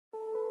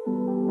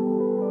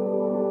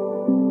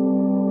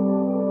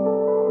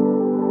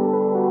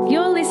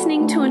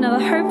listening to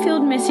another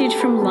hope-filled message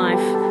from Life.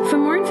 For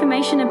more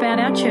information about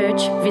our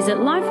church, visit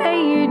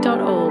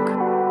lifeau.org.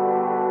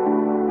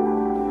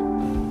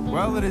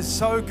 Well, it is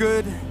so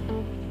good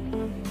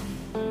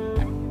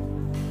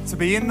to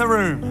be in the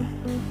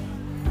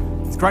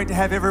room. It's great to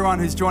have everyone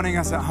who's joining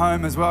us at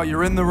home as well.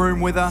 You're in the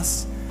room with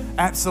us,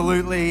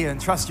 absolutely,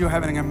 and trust you're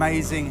having an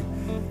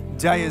amazing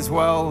day as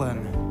well.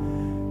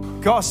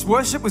 And gosh,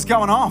 worship was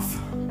going off.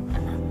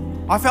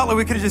 I felt like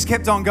we could have just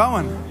kept on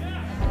going.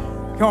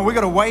 Come on, we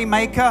got a way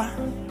maker.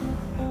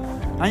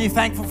 Aren't you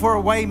thankful for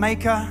a way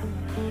maker?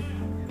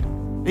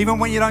 Even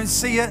when you don't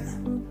see it,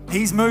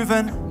 he's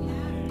moving.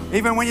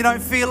 Even when you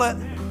don't feel it,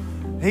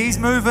 he's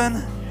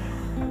moving.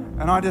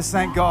 And I just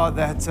thank God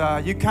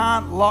that you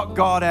can't lock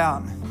God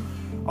out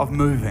of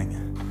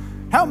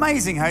moving. How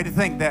amazing, hey, to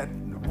think that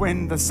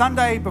when the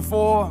Sunday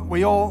before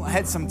we all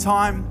had some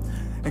time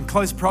in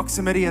close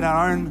proximity at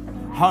our own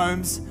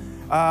homes,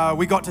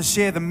 we got to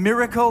share the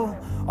miracle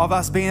of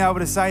us being able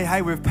to say,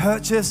 hey, we've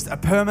purchased a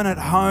permanent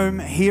home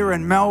here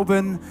in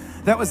Melbourne.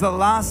 That was the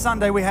last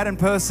Sunday we had in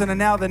person, and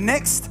now the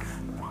next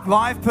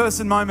live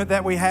person moment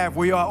that we have,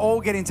 we are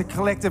all getting to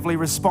collectively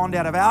respond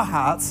out of our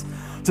hearts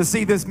to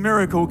see this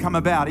miracle come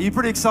about. Are you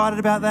pretty excited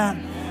about that?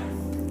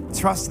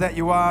 Trust that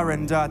you are,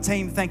 and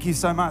team, thank you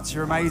so much.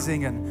 You're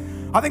amazing,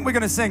 and I think we're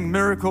going to sing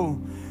Miracle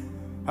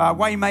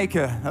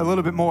Waymaker a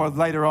little bit more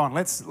later on.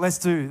 Let's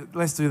do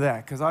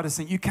that, because I just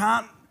think you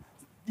can't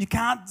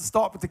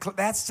stop at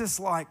that's just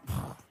like,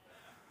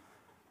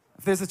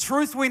 if there's a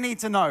truth we need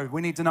to know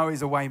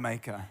he's a way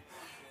maker.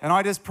 And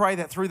I just pray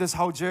that through this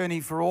whole journey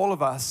for all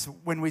of us,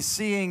 when we're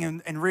seeing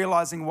and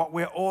realizing what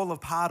we're all a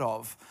part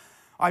of,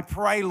 I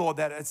pray, Lord,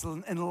 that it's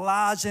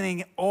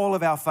enlarging all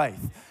of our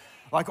faith.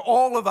 Like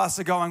all of us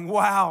are going,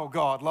 wow,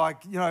 God,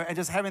 and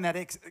just having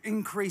that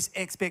increased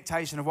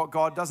expectation of what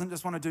God doesn't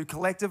just want to do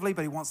collectively,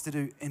 but he wants to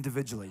do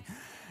individually.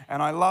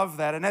 And I love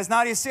that. And as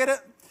Nadia said it,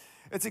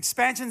 it's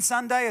Expansion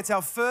Sunday. It's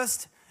our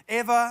first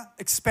ever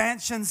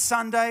Expansion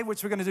Sunday,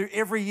 which we're going to do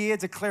every year,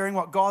 declaring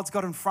what God's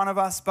got in front of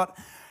us. But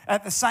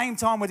at the same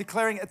time, we're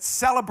declaring it's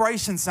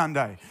Celebration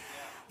Sunday.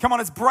 Come on,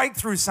 it's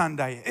Breakthrough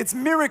Sunday. It's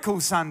Miracle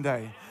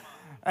Sunday.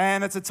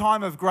 And it's a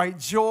time of great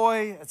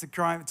joy. It's a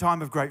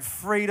time of great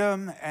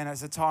freedom. And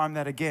it's a time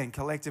that, again,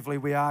 collectively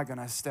we are going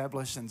to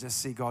establish and just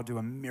see God do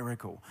a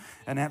miracle,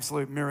 an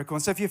absolute miracle.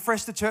 And so if you're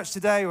fresh to church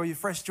today, or you're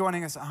fresh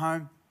joining us at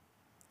home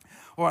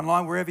or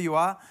online, wherever you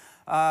are,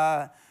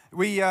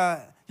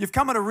 you've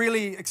come at a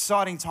really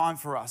exciting time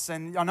for us.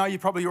 And I know you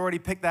probably already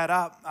picked that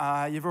up.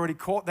 You've already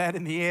caught that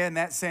in the air in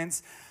that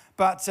sense.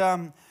 But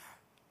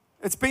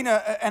it's been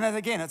and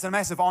again, it's a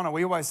massive honor.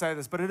 We always say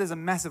this, but it is a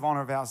massive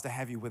honor of ours to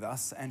have you with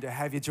us and to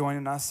have you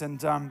joining us.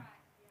 And I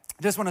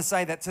just want to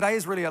say that today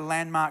is really a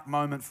landmark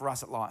moment for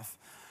us at Life.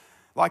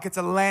 Like it's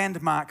a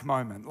landmark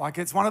moment. Like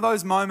it's one of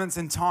those moments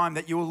in time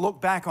that you will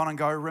look back on and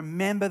go,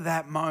 remember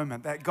that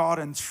moment that God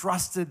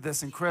entrusted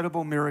this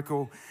incredible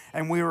miracle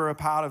and we were a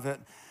part of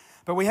it.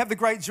 But we have the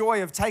great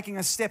joy of taking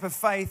a step of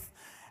faith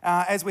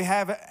as we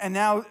have, and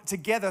now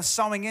together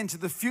sowing into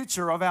the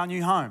future of our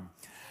new home.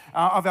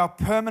 Of our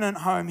permanent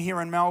home here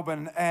in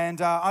Melbourne.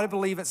 And I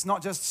believe it's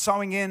not just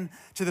sowing in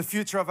to the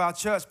future of our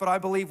church, but I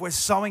believe we're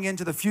sowing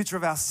into the future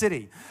of our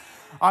city.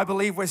 I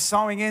believe we're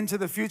sowing into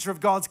the future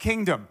of God's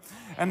kingdom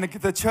and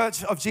the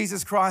church of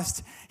Jesus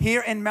Christ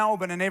here in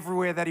Melbourne and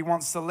everywhere that he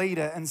wants to lead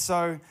it. And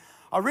so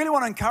I really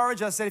want to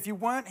encourage us that if you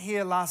weren't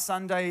here last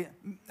Sunday,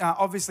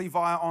 obviously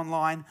via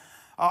online,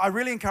 I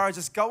really encourage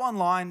us, go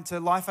online to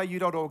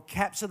lifeau.org,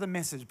 capture the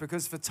message,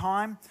 because for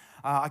time,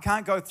 I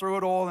can't go through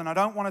it all, and I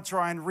don't want to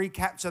try and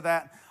recapture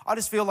that. I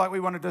just feel like we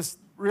want to just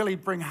really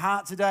bring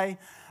heart today,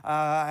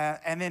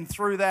 and then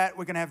through that,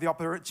 we're going to have the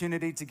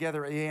opportunity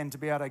together at the end to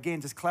be able to, again,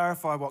 just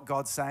clarify what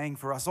God's saying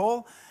for us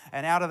all,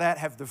 and out of that,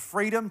 have the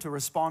freedom to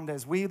respond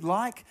as we'd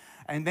like,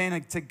 and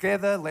then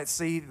together, let's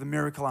see the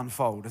miracle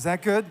unfold. Is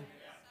that good?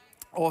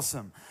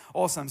 Awesome.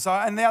 So,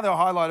 and the other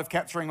highlight of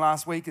capturing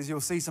last week is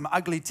you'll see some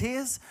ugly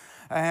tears,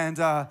 and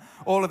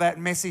all of that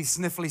messy,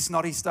 sniffly,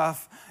 snotty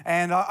stuff.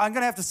 And I'm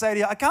going to have to say to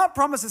you, I can't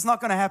promise it's not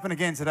going to happen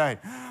again today.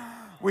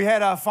 We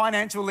had our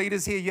financial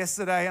leaders here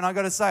yesterday, and I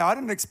got to say, I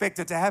didn't expect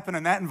it to happen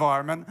in that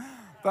environment.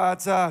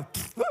 But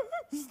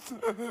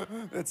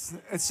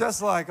it's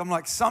just like, I'm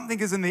like, something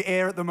is in the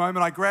air at the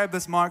moment. I grab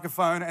this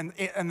microphone, and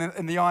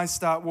the eyes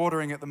start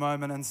watering at the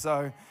moment. And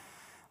so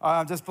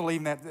I'm just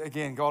believing that,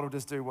 again, God will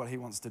just do what he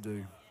wants to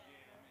do.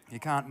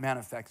 You can't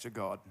manufacture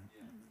God.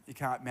 You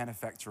can't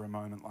manufacture a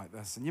moment like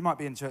this. And you might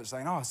be in church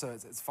saying, oh, so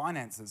it's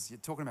finances. You're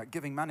talking about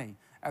giving money.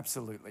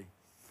 Absolutely.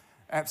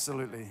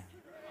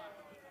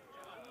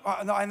 Oh,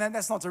 no, and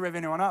that's not to rev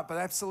anyone up, but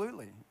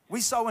absolutely.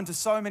 We sow into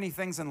so many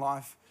things in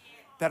life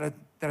that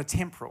are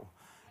temporal.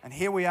 And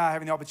here we are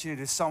having the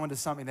opportunity to sow into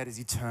something that is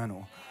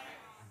eternal.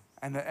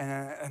 And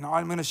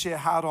I'm going to share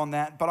hard on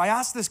that. But I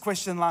asked this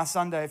question last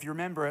Sunday, if you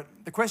remember it.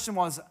 The question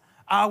was,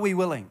 are we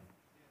willing?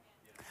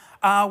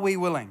 Are we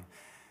willing?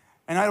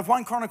 And out of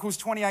 1 Chronicles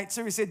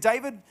 28:2, he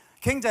said,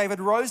 King David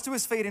rose to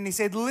his feet and he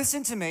said,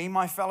 listen to me,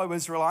 my fellow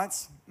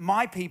Israelites,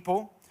 my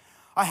people.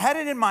 I had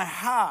it in my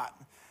heart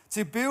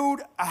to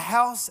build a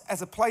house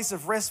as a place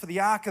of rest for the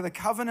ark of the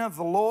covenant of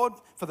the Lord,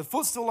 for the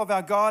footstool of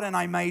our God, and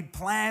I made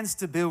plans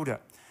to build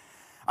it.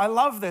 I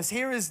love this.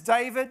 Here is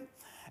David,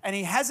 and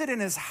he has it in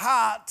his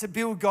heart to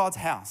build God's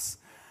house.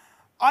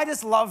 I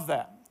just love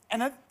that.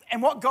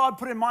 And what God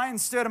put in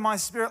stirred in my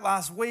spirit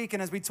last week,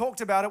 and as we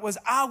talked about it, was,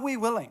 are we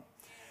willing?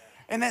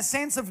 In that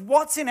sense of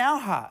what's in our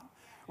heart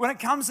when it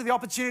comes to the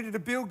opportunity to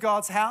build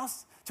God's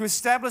house, to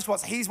establish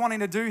what He's wanting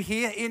to do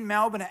here in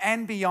Melbourne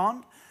and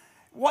beyond.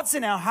 What's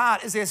in our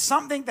heart? Is there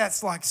something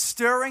that's like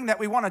stirring that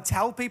we want to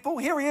tell people?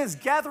 Here he is,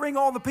 gathering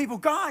all the people.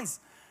 Guys,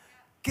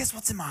 guess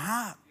what's in my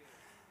heart?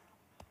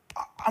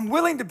 I'm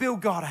willing to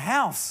build God a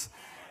house.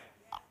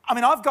 I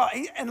mean,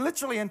 and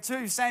literally in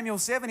 2 Samuel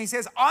 7, he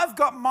says, I've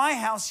got my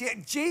house,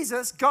 yet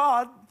Jesus,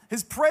 God,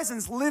 His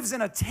presence lives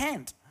in a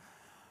tent.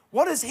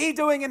 What is He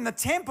doing in the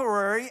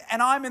temporary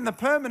and I'm in the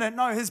permanent?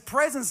 No, His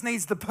presence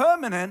needs the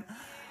permanent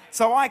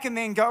so I can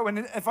then go, and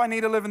if I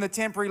need to live in the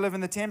temporary, live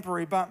in the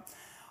temporary. But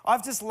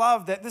I've just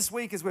loved that this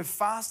week as we've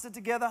fasted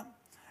together,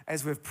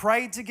 as we've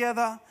prayed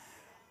together,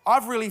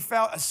 I've really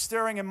felt a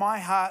stirring in my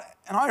heart,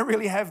 and I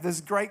really have this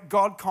great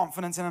God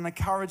confidence and an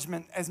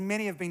encouragement, as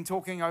many have been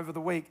talking over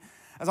the week,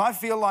 as I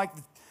feel like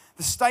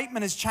the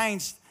statement has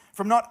changed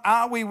from not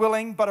are we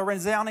willing, but a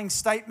resounding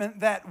statement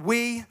that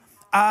we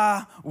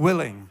are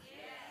willing.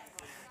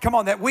 Come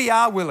on, that we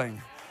are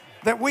willing.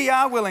 That we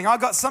are willing. I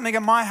got something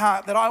in my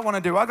heart that I want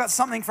to do. I got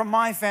something from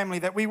my family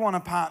that we want to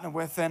partner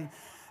with. And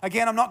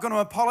again, I'm not going to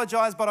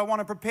apologize, but I want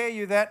to prepare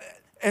you that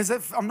as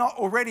if I'm not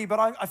already, but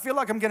I feel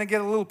like I'm going to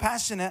get a little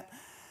passionate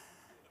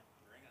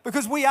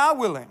because we are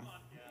willing.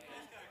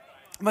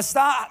 My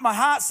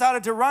heart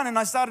started to run and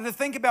I started to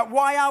think about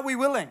why are we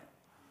willing?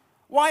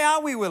 Why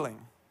are we willing?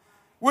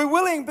 We're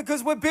willing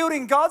because we're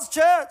building God's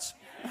church,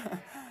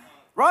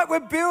 right?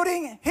 We're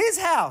building His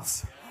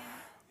house.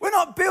 We're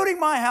not building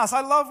my house.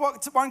 I love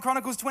what 1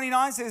 Chronicles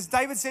 29 says.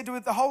 David said to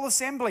the whole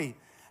assembly,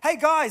 hey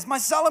guys, my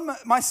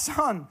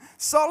son,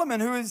 Solomon,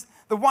 who is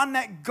the one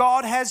that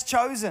God has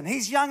chosen.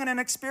 He's young and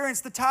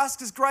inexperienced. The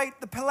task is great.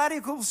 The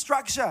political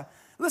structure,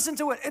 listen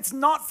to it. It's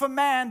not for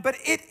man, but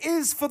it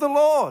is for the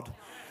Lord.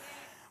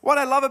 What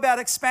I love about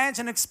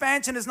expansion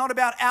is not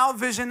about our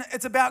vision.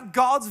 It's about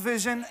God's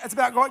vision. It's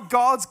about what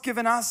God's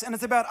given us, and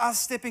it's about us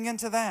stepping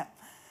into that.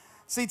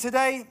 See,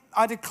 today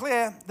I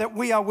declare that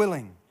we are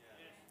willing.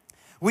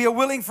 We are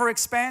willing for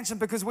expansion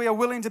because we are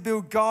willing to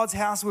build God's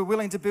house. We're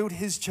willing to build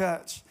His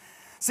church.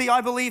 See, I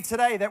believe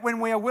today that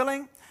when we are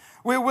willing,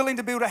 we're willing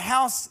to build a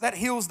house that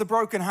heals the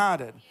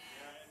brokenhearted.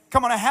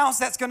 Come on, a house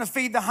that's going to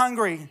feed the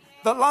hungry,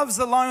 that loves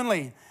the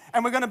lonely,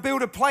 and we're going to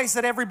build a place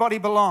that everybody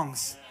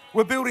belongs.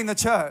 We're building the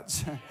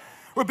church.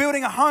 We're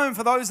building a home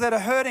for those that are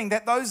hurting,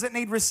 that those that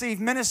need receive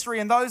ministry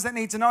and those that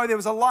need to know there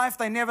was a life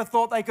they never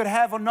thought they could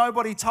have or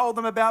nobody told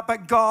them about,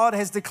 but God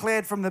has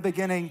declared from the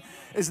beginning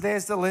is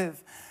theirs to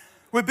live.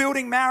 We're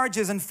building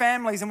marriages and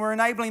families, and we're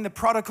enabling the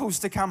prodigals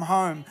to come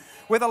home.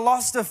 Where the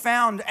lost are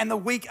found and the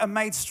weak are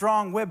made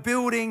strong. We're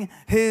building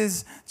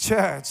His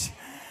church.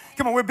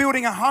 Come on, we're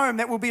building a home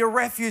that will be a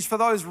refuge for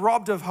those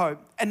robbed of hope.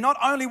 And not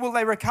only will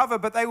they recover,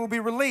 but they will be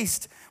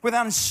released with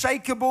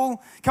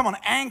unshakable,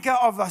 anchor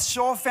of a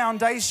sure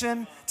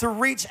foundation to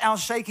reach our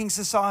shaking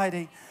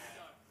society.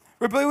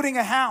 We're building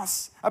a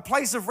house, a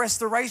place of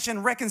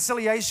restoration,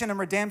 reconciliation, and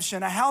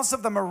redemption. A house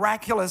of the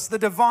miraculous, the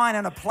divine,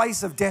 and a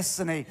place of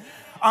destiny.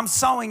 I'm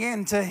sowing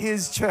into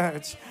His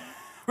church.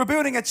 We're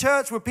building a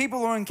church where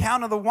people will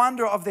encounter the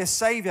wonder of their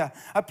Savior.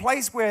 A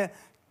place where,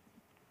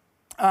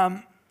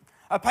 where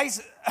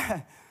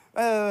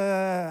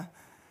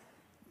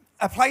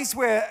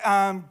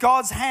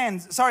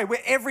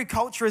every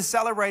culture is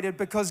celebrated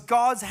because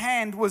God's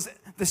hand was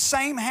the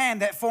same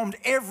hand that formed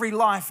every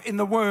life in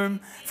the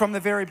womb from the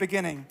very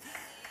beginning.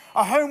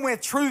 A home where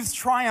truths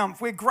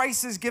triumph, where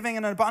grace is giving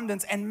in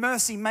abundance and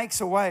mercy makes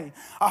a way.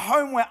 A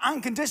home where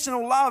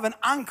unconditional love and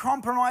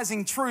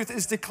uncompromising truth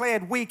is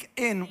declared week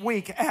in,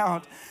 week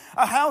out.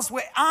 A house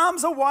where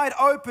arms are wide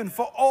open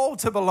for all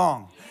to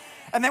belong.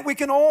 And that we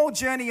can all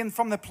journey in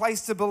from the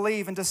place to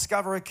believe and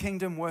discover a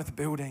kingdom worth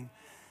building.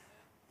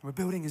 We're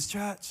building His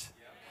church.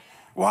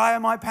 Why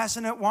am I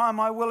passionate? Why am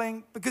I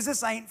willing? Because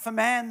this ain't for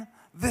man.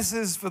 This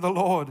is for the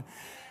Lord.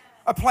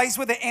 A place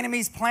where the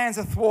enemy's plans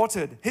are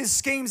thwarted, his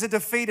schemes are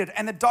defeated,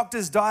 and the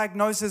doctor's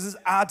diagnoses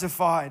are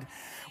defied.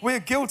 Where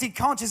guilty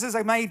consciences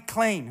are made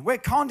clean, where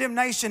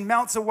condemnation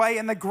melts away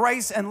and the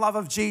grace and love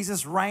of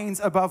Jesus reigns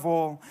above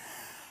all.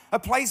 A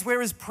place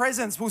where His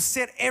presence will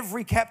set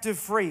every captive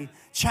free.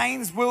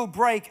 Chains will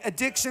break,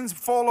 addictions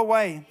fall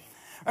away,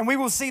 and we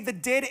will see the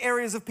dead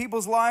areas of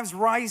people's lives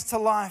rise to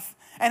life.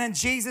 And in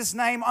Jesus'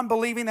 name, I'm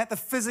believing that the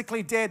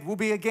physically dead will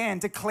be again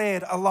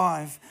declared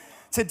alive.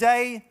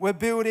 Today, we're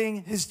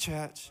building His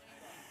church.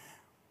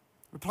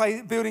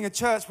 We're building a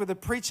church where the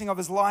preaching of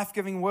His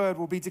life-giving word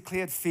will be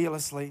declared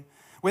fearlessly,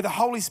 where the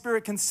Holy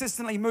Spirit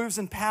consistently moves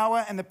in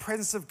power and the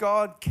presence of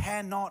God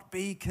cannot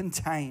be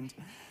contained.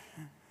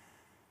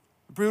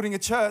 We're building a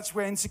church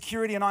where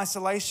insecurity and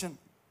isolation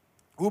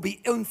will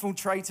be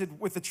infiltrated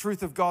with the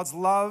truth of God's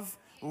love,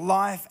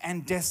 life,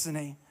 and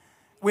destiny.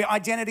 where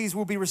identities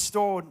will be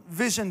restored,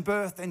 vision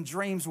birthed, and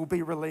dreams will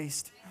be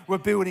released. We're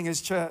building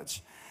His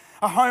church.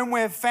 A home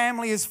where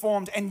family is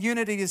formed and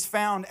unity is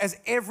found as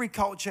every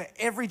culture,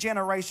 every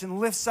generation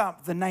lifts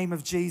up the name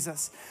of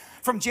Jesus.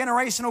 From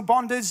generational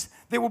bondage,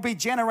 there will be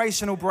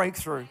generational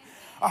breakthrough.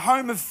 A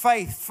home of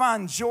faith,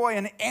 fun, joy,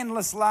 and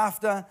endless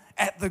laughter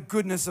at the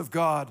goodness of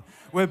God.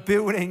 We're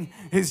building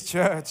His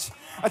church.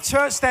 A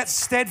church that's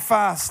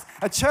steadfast.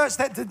 A church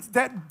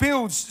that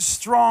builds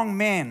strong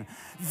men,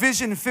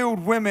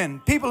 vision-filled women,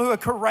 people who are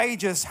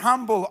courageous,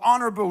 humble,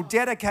 honorable,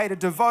 dedicated,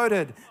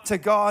 devoted to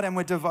God, and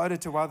we're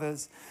devoted to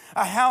others.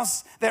 A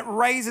house that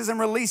raises and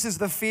releases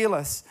the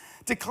fearless,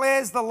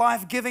 declares the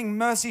life-giving,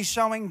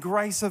 mercy-showing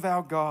grace of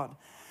our God.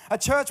 A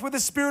church where the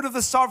Spirit of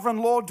the Sovereign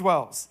Lord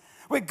dwells,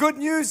 where good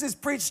news is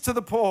preached to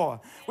the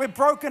poor, where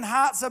broken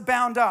hearts are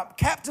bound up,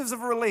 captives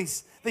are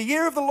released. The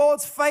year of the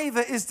Lord's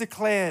favor is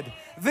declared.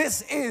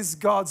 This is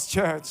God's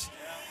church.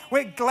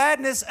 Where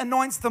gladness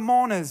anoints the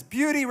mourners,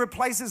 beauty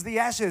replaces the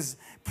ashes,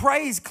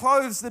 praise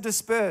clothes the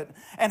dispersed,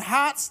 and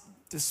hearts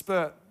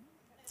dispersed.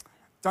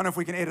 Don't know if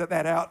we can edit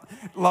that out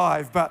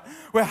live, but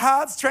where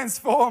hearts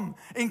transform,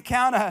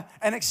 encounter,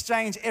 and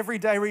exchange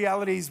everyday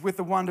realities with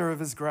the wonder of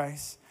His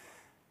grace.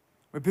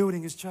 We're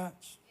building His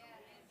church.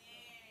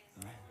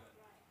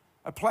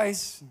 A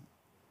place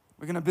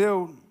we're going to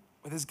build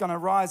where there's going to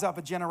rise up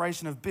a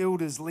generation of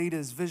builders,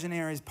 leaders,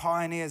 visionaries,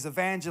 pioneers,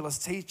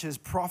 evangelists, teachers,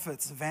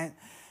 prophets, and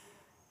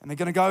they're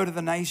going to go to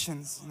the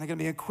nations and they're going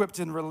to be equipped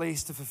and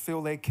released to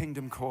fulfill their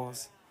kingdom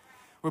cause.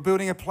 We're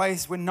building a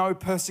place where no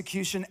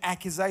persecution,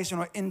 accusation,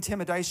 or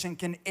intimidation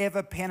can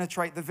ever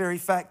penetrate the very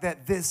fact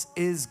that this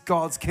is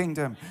God's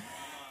kingdom.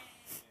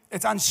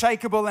 It's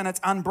unshakable and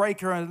it's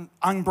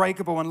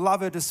unbreakable, and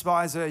love her,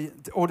 despise her,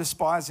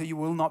 you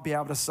will not be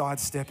able to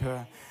sidestep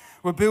her.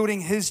 We're building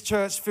His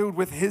church filled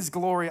with His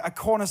glory, a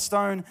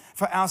cornerstone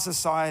for our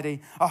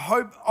society, a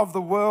hope of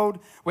the world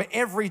where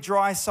every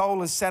dry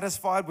soul is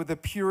satisfied with the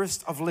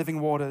purest of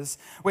living waters,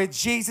 where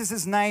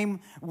Jesus'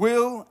 name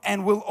will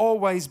and will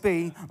always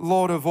be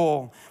Lord of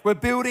all. We're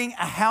building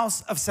a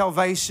house of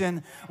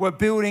salvation. We're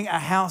building a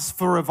house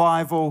for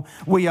revival.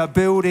 We are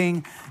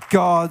building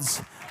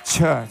God's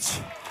church.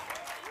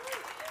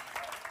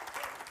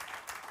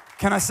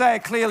 Can I say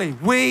it clearly?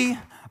 We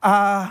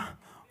are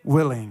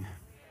willing.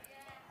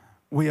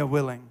 We are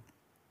willing.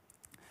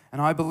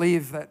 And I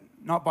believe that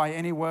not by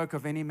any work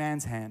of any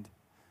man's hand,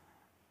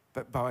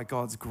 but by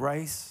God's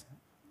grace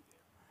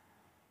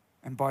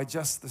and by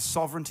just the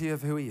sovereignty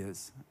of who He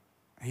is,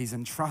 He's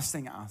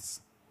entrusting us.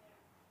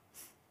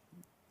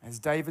 As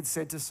David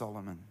said to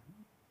Solomon,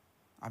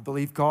 I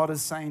believe God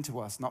is saying to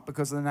us, not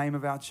because of the name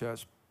of our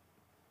church,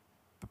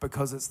 but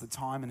because it's the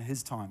time and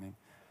His timing,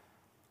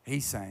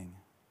 He's saying,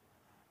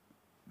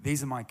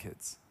 these are my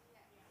kids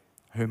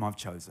whom I've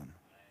chosen.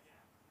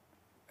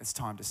 It's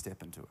time to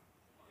step into it.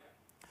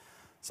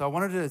 So I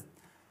wanted to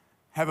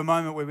have a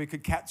moment where we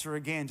could capture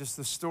again just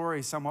the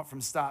story somewhat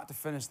from start to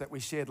finish that we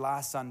shared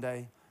last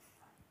Sunday,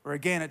 where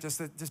again it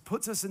just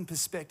puts us in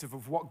perspective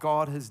of what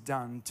God has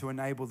done to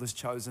enable this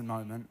chosen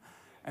moment,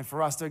 and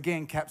for us to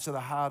again capture the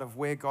heart of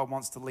where God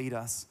wants to lead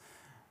us.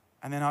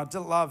 And then I'd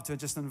love to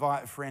just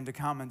invite a friend to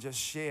come and just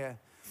share,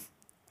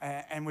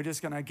 and we're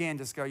just going to again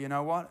just go, you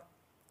know what?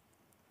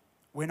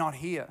 We're not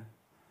here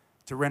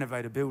to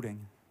renovate a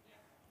building.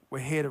 We're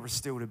here to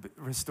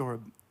restore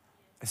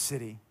a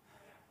city,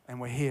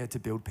 and we're here to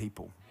build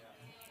people.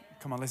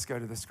 Come on, let's go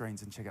to the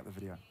screens and check out the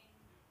video.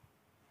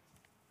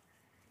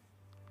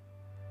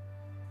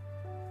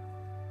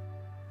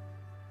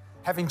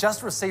 Having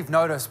just received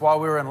notice while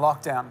we were in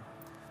lockdown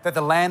that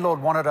the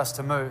landlord wanted us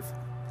to move,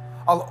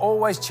 I'll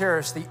always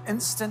cherish the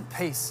instant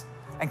peace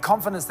and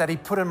confidence that he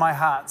put in my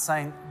heart,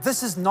 saying,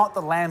 this is not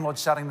the landlord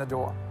shutting the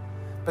door,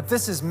 but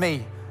this is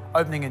me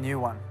opening a new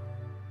one.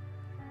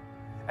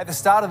 At the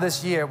start of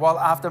this year, while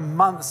after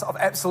months of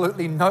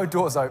absolutely no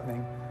doors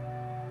opening,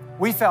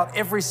 we felt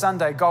every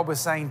Sunday God was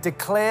saying,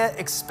 declare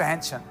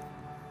expansion.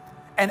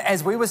 And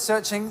as we were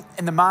searching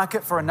in the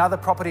market for another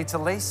property to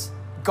lease,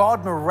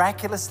 God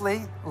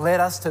miraculously led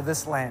us to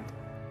this land.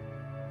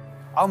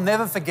 I'll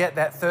never forget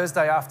that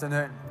Thursday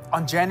afternoon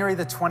on January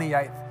the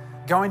 28th,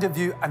 going to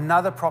view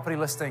another property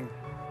listing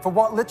for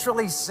what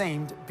literally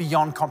seemed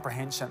beyond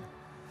comprehension.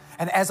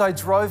 And as I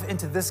drove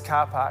into this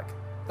car park,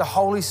 the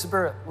Holy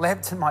Spirit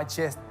leapt in my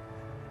chest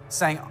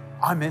saying,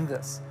 I'm in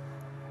this.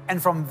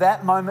 And from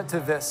that moment to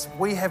this,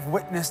 we have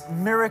witnessed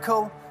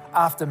miracle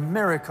after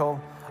miracle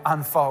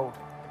unfold.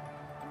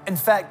 In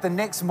fact, the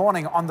next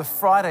morning on the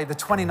Friday, the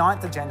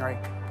 29th of January,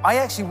 I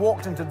actually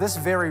walked into this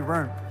very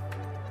room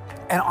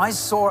and I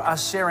saw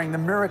us sharing the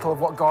miracle of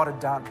what God had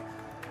done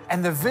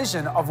and the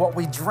vision of what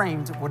we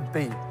dreamed would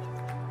be.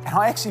 And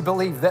I actually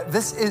believe that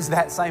this is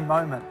that same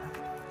moment.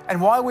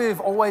 And while we've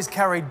always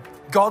carried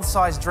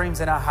God-sized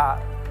dreams in our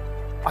heart,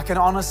 I can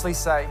honestly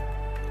say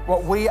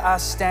what we are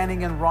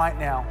standing in right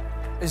now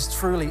is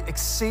truly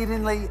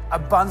exceedingly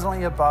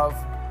abundantly above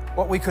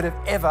what we could have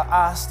ever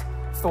asked,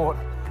 thought,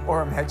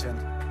 or imagined.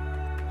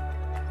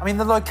 I mean,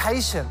 the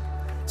location,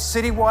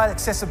 citywide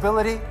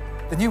accessibility,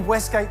 the new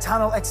Westgate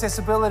Tunnel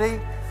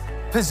accessibility,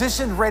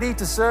 positioned ready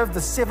to serve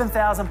the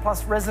 7,000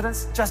 plus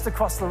residents just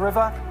across the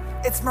river.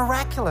 It's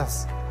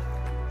miraculous.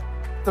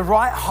 The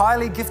right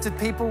highly gifted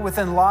people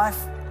within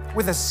Life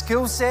with a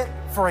skill set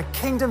for a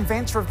kingdom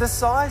venture of this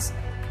size,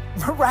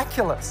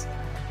 miraculous.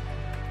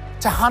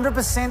 To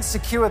 100%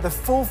 secure the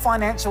full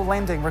financial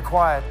lending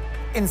required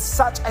in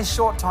such a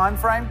short time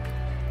frame,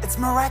 it's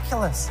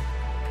miraculous.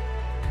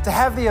 To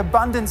have the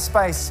abundant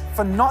space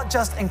for not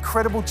just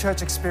incredible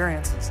church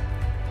experiences,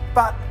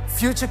 but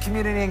future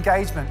community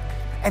engagement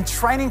and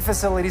training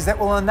facilities that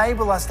will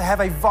enable us to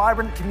have a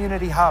vibrant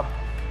community hub.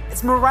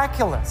 It's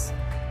miraculous.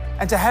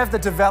 And to have the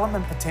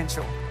development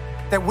potential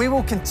that we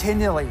will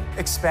continually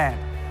expand,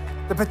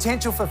 the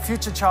potential for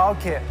future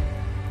childcare,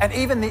 and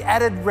even the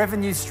added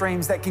revenue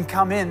streams that can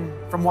come in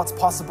from what's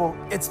possible,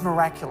 it's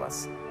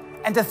miraculous.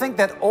 And to think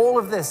that all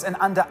of this in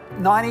under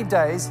 90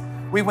 days,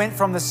 we went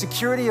from the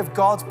security of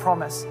God's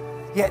promise,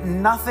 yet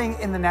nothing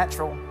in the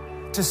natural,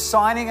 to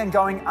signing and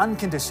going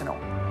unconditional,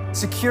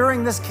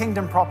 securing this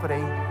kingdom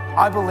property,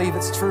 I believe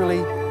it's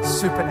truly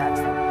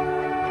supernatural.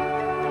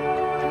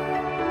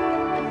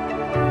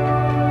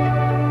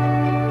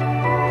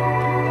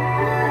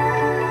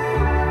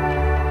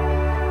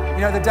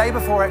 You know, the day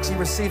before actually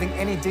receiving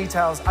any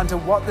details unto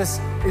what this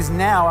is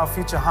now our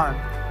future home,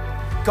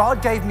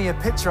 God gave me a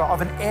picture of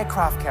an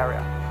aircraft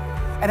carrier.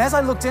 And as I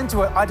looked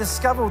into it, I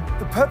discovered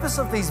the purpose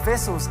of these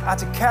vessels are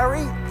to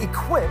carry,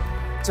 equip,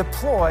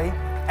 deploy,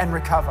 and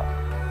recover.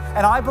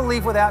 And I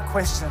believe without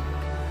question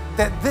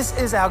that this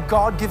is our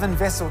God-given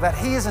vessel that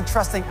He is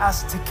entrusting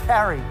us to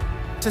carry,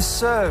 to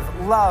serve,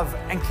 love,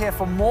 and care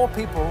for more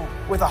people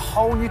with a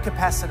whole new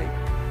capacity,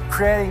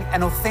 creating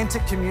an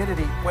authentic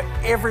community where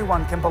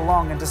everyone can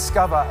belong and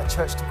discover a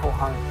church to call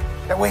home.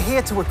 That we're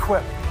here to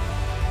equip,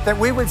 that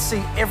we would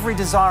see every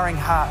desiring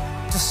heart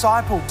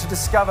discipled to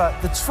discover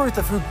the truth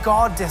of who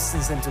God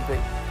destines them to be,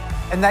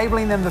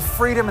 enabling them the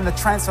freedom and the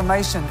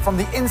transformation from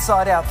the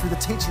inside out through the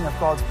teaching of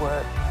God's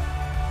word.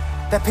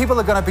 That people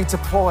are going to be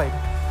deployed.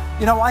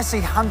 You know, I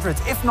see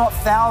hundreds, if not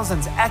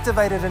thousands,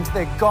 activated into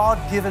their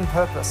God-given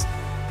purpose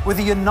with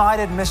a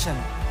united mission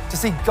to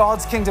see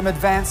God's kingdom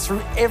advance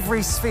through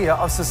every sphere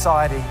of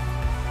society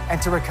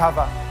and to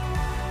recover.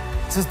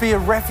 To be a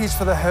refuge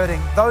for the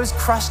hurting, those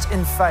crushed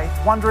in faith,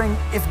 wondering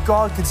if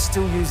God could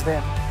still use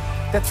them.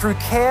 That through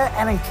care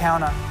and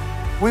encounter,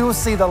 we will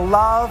see the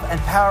love and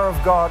power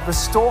of God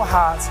restore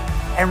hearts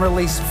and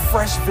release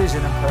fresh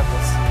vision and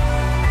purpose.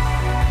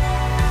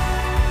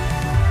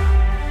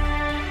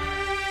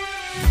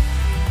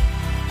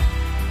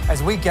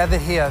 As we gather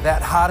here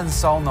that heart and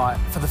soul night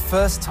for the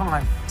first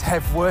time to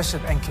have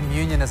worship and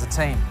communion as a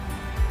team,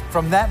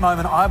 from that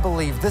moment, I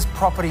believe this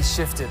property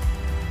shifted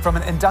from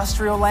an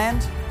industrial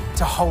land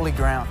to holy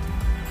ground,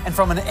 and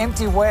from an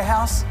empty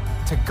warehouse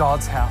to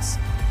God's house,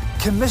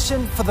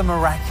 commissioned for the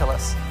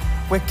miraculous,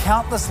 where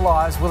countless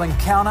lives will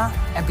encounter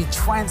and be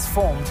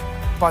transformed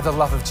by the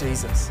love of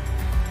Jesus.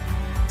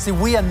 See,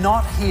 we are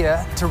not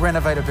here to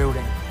renovate a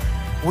building.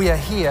 We are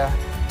here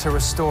to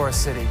restore a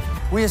city.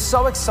 We are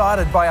so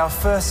excited by our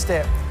first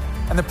step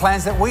and the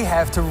plans that we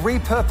have to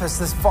repurpose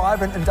this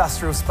vibrant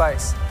industrial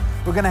space.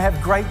 We're going to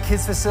have great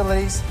kids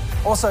facilities,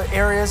 also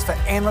areas for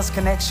endless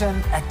connection,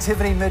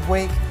 activity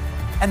midweek,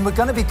 and we're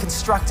going to be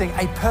constructing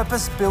a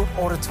purpose-built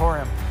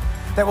auditorium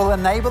that will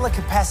enable a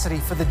capacity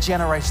for the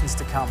generations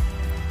to come.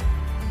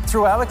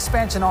 Through our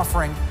expansion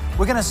offering,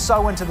 we're going to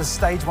sow into the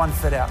stage 1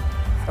 fit out,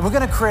 and we're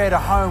going to create a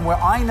home where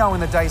I know in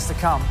the days to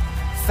come,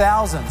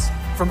 thousands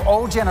from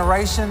all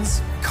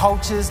generations,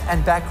 cultures,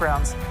 and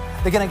backgrounds,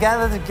 they're going to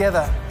gather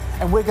together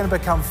and we're going to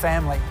become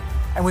family.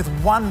 And with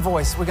one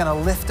voice, we're going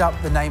to lift up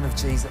the name of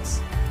Jesus.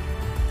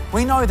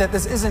 We know that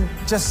this isn't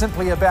just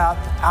simply about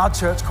our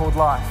church called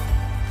Life,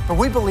 but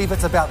we believe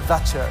it's about the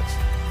church.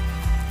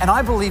 And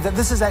I believe that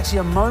this is actually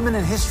a moment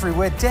in history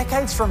where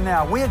decades from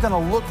now, we are going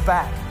to look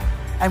back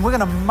and we're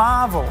going to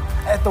marvel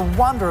at the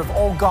wonder of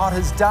all God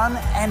has done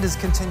and is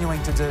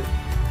continuing to do.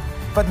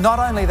 But not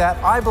only that,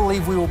 I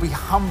believe we will be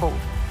humbled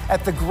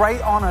at the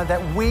great honor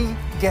that we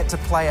get to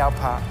play our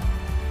part.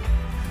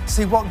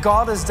 See, what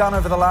God has done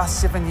over the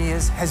last 7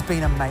 years has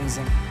been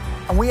amazing.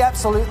 And we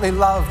absolutely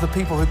love the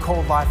people who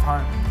call Life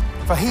home.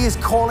 For He is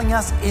calling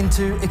us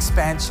into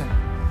expansion.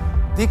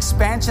 The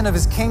expansion of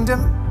His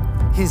kingdom,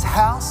 His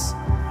house,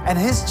 and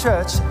His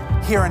church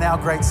here in our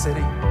great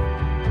city.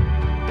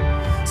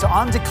 So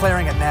I'm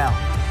declaring it now.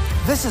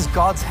 This is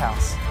God's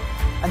house.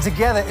 And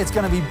together it's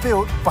going to be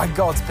built by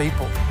God's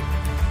people.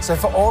 So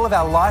for all of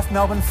our Life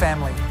Melbourne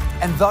family,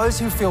 and those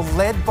who feel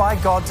led by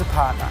God to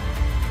partner,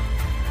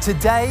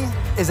 today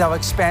is our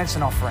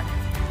expansion offering.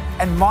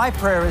 And my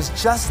prayer is,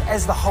 just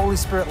as the Holy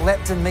Spirit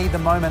leapt in me the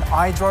moment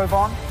I drove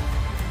on,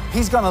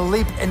 He's going to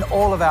leap in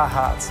all of our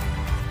hearts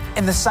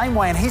in the same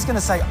way, and He's going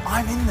to say,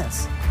 I'm in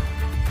this.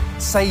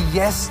 Say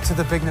yes to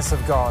the bigness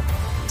of God.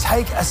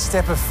 Take a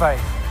step of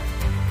faith.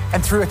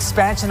 And through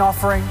expansion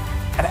offering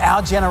and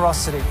our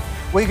generosity,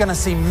 we're going to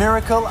see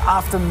miracle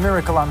after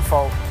miracle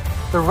unfold.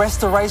 The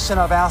restoration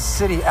of our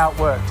city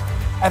outworked,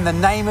 and the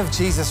name of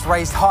Jesus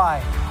raised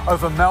high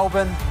over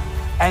Melbourne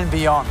and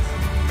beyond.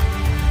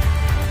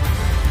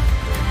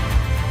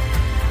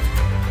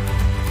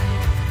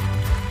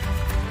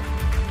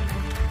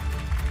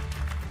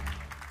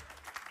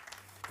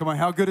 Come on,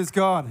 how good is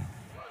God?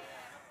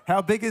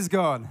 How big is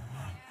God?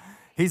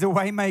 He's a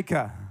way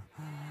maker.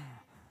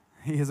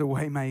 He is a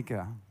way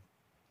maker.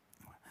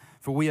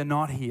 For we are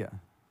not here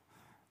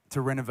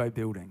to renovate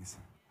buildings.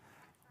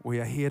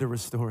 We are here to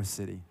restore a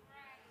city.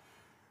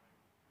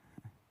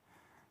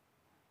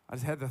 I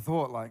just had the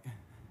thought, like,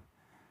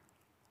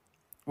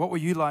 what were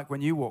you like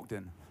when you walked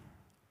in?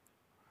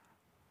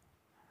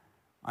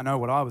 I know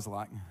what I was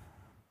like.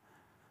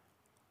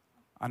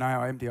 I know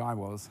how empty I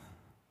was.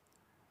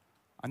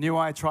 I knew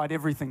I had tried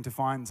everything to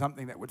find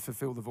something that would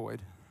fulfill the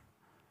void.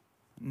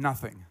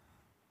 Nothing.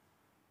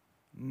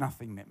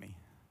 Nothing met me.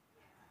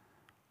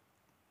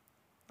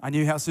 I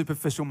knew how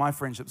superficial my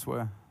friendships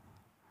were.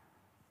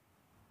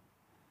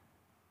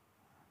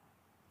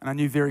 And I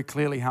knew very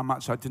clearly how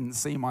much I didn't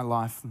see my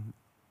life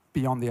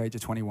beyond the age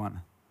of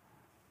 21.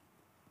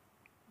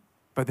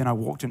 But then I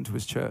walked into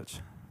his church.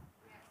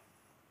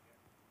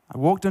 I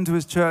walked into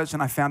his church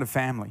and I found a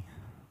family.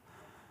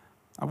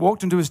 I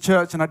walked into his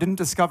church and I didn't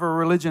discover a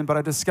religion, but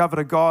I discovered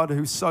a God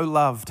who so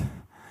loved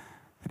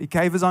that he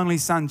gave his only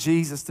son,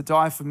 Jesus, to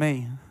die for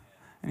me.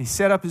 And he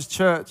set up his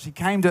church. He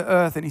came to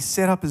earth and he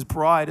set up his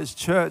bride, his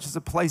church, as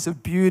a place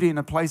of beauty and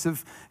a place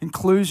of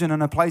inclusion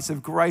and a place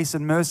of grace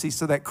and mercy,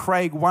 so that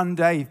Craig one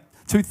day,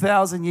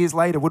 2,000 years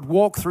later, would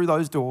walk through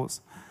those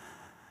doors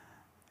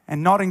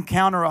and not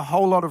encounter a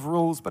whole lot of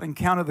rules, but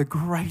encounter the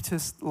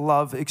greatest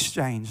love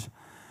exchange.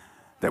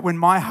 That when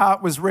my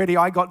heart was ready,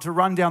 I got to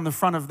run down the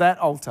front of that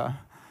altar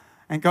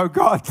and go,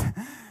 God,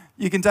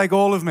 you can take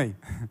all of me.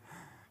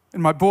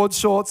 In my board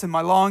shorts and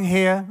my long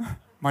hair,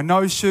 my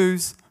no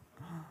shoes.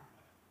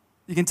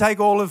 You can take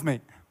all of me.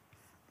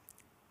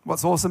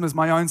 What's awesome is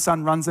my own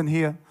son runs in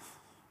here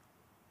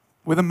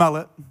with a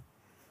mullet,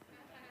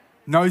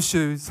 no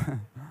shoes,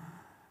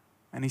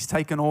 and he's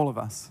taken all of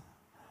us.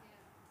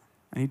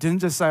 And he didn't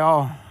just say,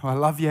 oh, I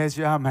love you as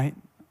you are, mate.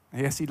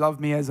 Yes, he loved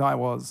me as I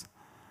was.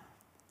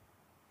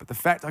 But the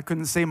fact I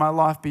couldn't see my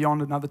life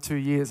beyond another 2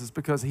 years is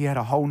because he had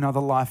a whole nother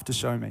life to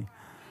show me.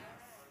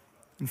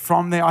 And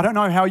from there, I don't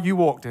know how you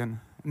walked in.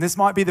 And this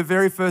might be the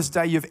very first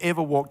day you've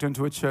ever walked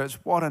into a church.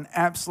 What an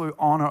absolute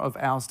honor of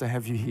ours to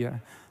have you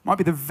here. It might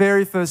be the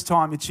very first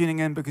time you're tuning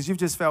in because you've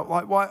just felt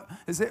like, what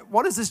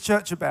is this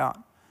church about?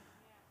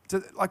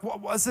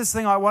 What is this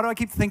thing? Why do I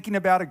keep thinking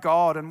about a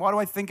God? And why do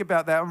I think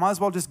about that? I might as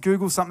well just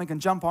Google something and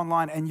jump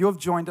online. And you've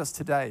joined us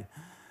today.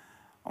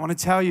 I want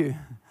to tell you,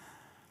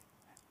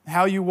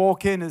 how you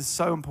walk in is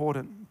so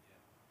important.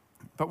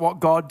 But what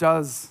God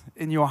does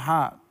in your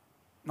heart,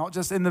 not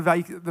just in the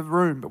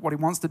room, but what he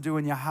wants to do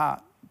in your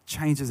heart,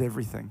 changes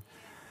everything.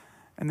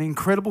 And the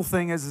incredible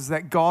thing is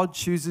that God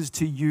chooses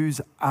to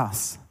use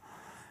us.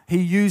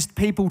 He used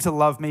people to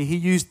love me. He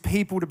used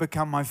people to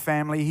become my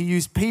family. He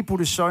used people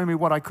to show me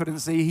what I couldn't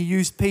see. He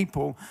used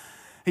people.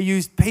 He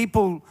used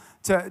people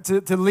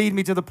to lead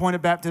me to the point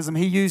of baptism.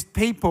 He used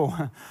people,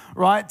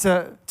 right,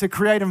 to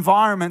create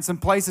environments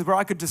and places where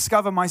I could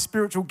discover my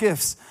spiritual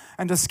gifts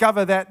and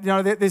discover that,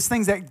 there's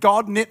things that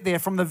God knit there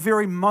from the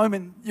very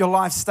moment your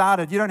life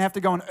started. You don't have to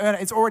go and earn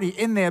it. It's already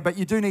in there, but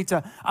you do need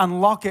to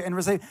unlock it and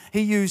receive. He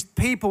used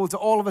people to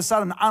all of a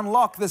sudden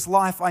unlock this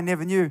life I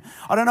never knew.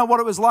 I don't know what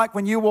it was like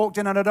when you walked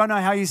in, and I don't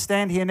know how you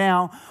stand here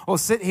now or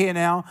sit here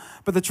now,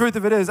 but the truth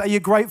of it is, are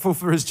you grateful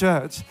for his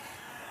church?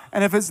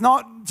 And if it's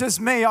not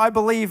just me, I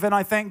believe and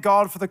I thank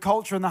God for the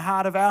culture in the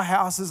heart of our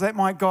house is that,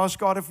 my gosh,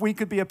 God, if we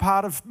could be a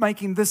part of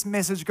making this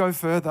message go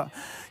further.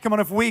 Come on,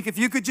 if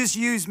you could just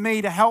use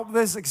me to help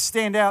this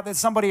extend out, that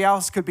somebody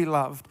else could be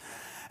loved.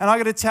 And I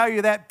got to tell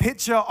you, that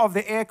picture of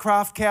the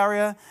aircraft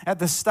carrier at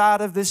the start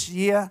of this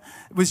year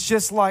was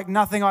just like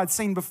nothing I'd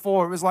seen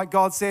before. It was like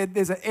God said,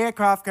 there's an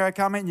aircraft carrier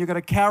coming and you're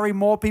going to carry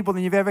more people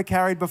than you've ever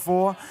carried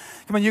before.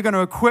 Come on, you're going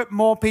to equip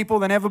more people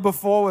than ever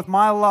before with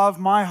my love,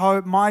 my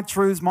hope, my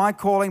truths, my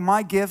calling,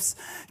 my gifts.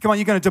 Come on,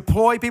 you're going to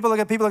deploy people.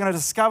 People are going to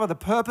discover the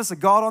purpose of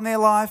God on their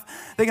life.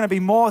 They're going to be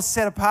more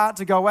set apart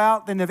to go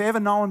out than they've ever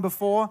known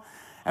before.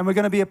 And we're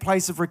going to be a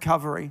place of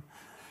recovery.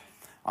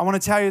 I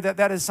want to tell you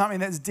that is something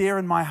that's dear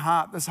in my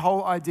heart, this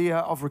whole idea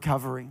of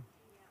recovery.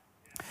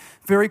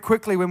 Very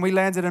quickly, when we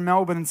landed in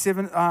Melbourne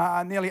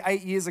nearly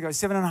 8 years ago,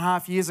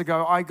 7.5 years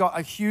ago, I got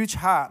a huge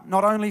heart,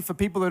 not only for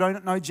people who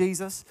don't know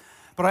Jesus,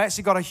 but I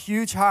actually got a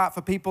huge heart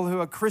for people who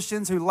are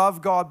Christians, who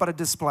love God, but are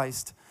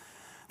displaced.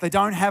 They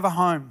don't have a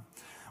home.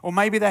 Or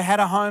maybe they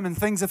had a home and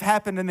things have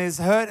happened and there's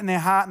hurt in their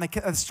heart and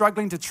they're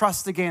struggling to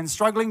trust again,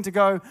 struggling to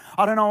go,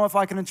 I don't know if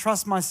I can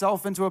entrust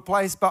myself into a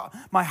place, but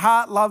my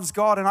heart loves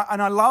God. And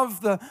I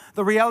love the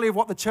reality of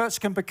what the church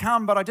can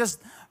become, but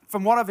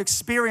from what I've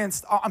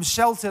experienced, I'm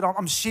sheltered,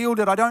 I'm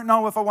shielded. I don't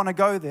know if I want to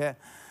go there.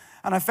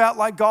 And I felt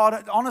like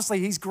God, honestly,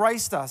 he's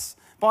graced us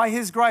By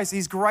His grace,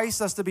 He's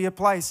graced us to be a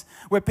place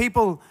where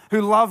people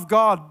who love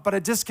God but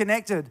are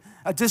disconnected,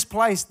 are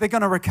displaced, they're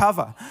going to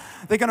recover.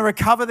 They're going to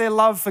recover their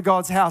love for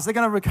God's house. They're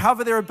going to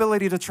recover their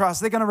ability to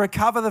trust. They're going to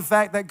recover the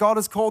fact that God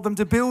has called them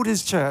to build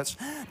His church,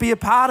 be a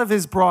part of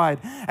His bride,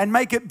 and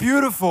make it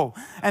beautiful.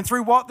 And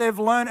through what they've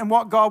learned and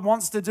what God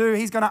wants to do,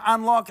 He's going to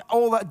unlock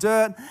all that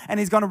dirt, and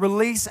He's going to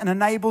release and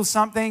enable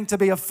something to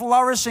be a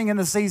flourishing in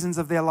the seasons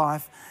of their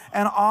life.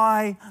 And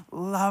I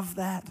love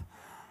that.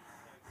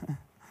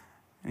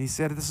 And He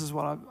said, this is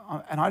what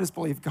and I just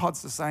believe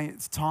God's just saying,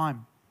 it's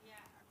time.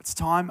 It's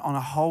time on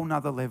a whole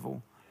nother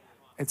level.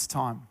 It's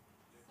time.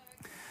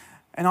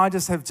 And I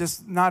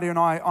Nadia and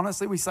I,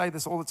 honestly, we say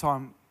this all the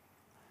time.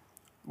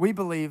 We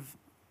believe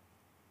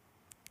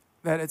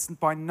that it's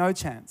by no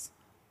chance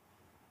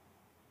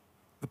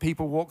the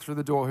people walk through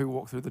the door who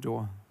walk through the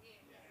door.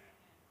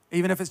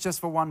 Even if it's just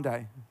for one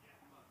day.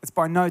 It's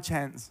by no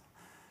chance.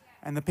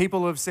 And the people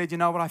who have said, you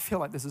know what, I feel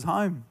like this is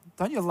home.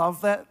 Don't you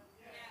love that?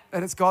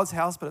 That it's God's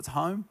house, but it's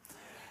home.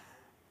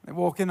 They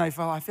walk in, I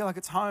feel like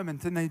it's home, and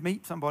then they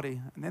meet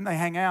somebody, and then they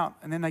hang out,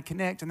 and then they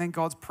connect, and then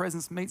God's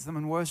presence meets them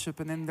in worship,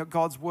 and then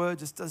God's word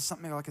just does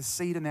something like a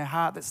seed in their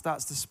heart that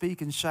starts to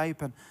speak and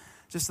shape, and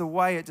just the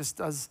way it just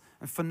does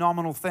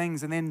phenomenal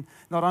things. And then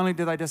not only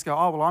do they just go,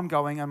 oh, well, I'm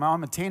going and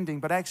I'm attending,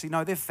 but actually,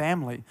 no, they're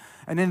family.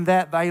 And in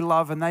that, they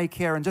love and they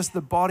care, and just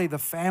the body, the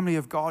family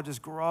of God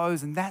just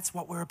grows, and that's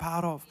what we're a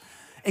part of.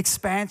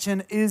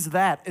 Expansion is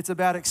that. It's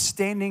about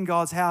extending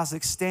God's house,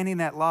 extending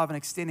that love and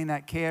extending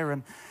that care.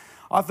 And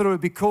I thought it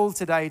would be cool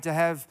today to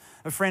have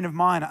a friend of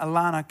mine,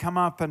 Alana, come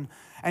up and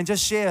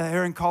just share.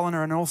 Her and Colin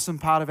are an awesome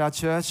part of our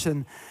church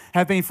and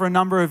have been for a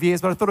number of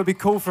years, but I thought it would be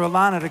cool for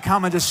Alana to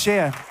come and just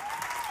share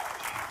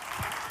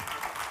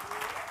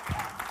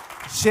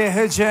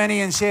her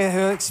journey and share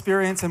her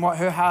experience and what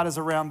her heart is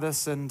around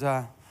this. And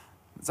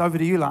it's over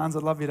to you, Lance.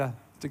 I'd love you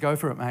to go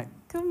for it, mate.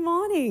 Good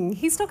morning.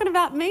 He's talking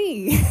about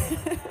me.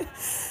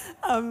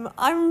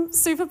 I'm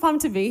super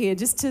pumped to be here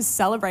just to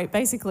celebrate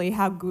basically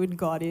how good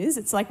God is.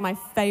 It's like my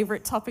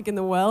favorite topic in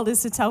the world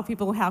is to tell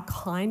people how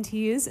kind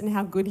He is and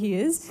how good He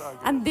is. So good.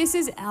 And this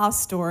is our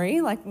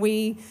story. Like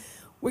we're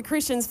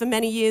Christians for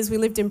many years. We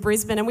lived in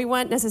Brisbane and we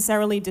weren't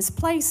necessarily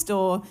displaced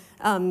or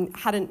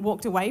hadn't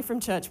walked away from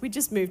church. We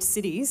just moved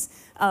cities.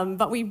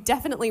 But we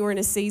definitely were in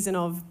a season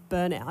of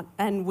burnout,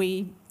 and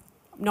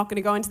I'm not going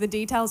to go into the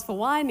details for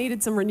why.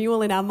 Needed some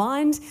renewal in our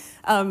mind.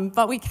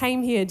 But we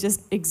came here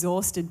just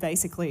exhausted,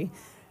 basically.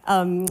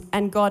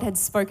 And God had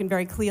spoken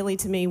very clearly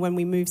to me when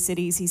we moved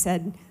cities. He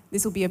said,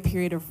 this will be a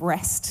period of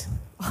rest.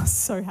 I was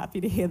so happy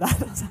to hear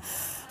that. I was like,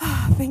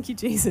 oh, thank you,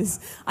 Jesus.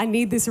 I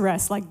need this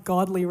rest, like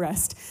godly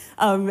rest.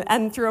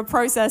 And through a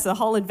process, a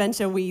whole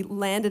adventure, we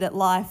landed at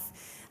Life.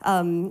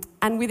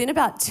 And within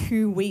about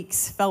 2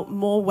 weeks, felt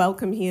more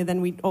welcome here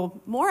or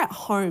more at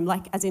home,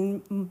 like as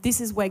in this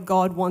is where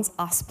God wants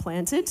us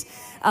planted,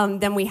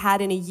 than we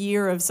had in a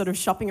year of sort of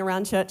shopping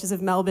around churches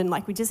of Melbourne.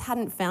 Like we just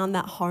hadn't found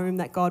that home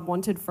that God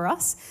wanted for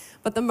us.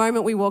 But the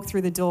moment we walked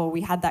through the door,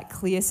 we had that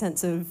clear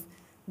sense of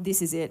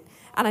this is it.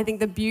 And I think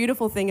the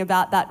beautiful thing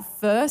about that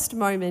first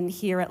moment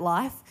here at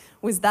Life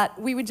was that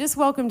we were just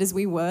welcomed as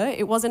we were.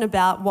 It wasn't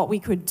about what we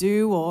could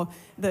do or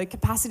the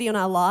capacity on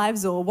our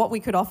lives or what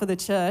we could offer the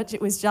church. It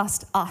was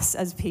just us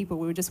as people.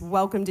 We were just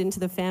welcomed into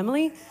the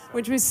family,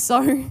 which was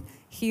so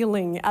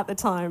healing at the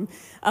time,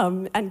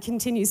 and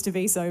continues to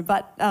be so.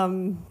 But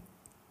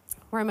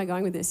where am I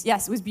going with this?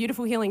 Yes, it was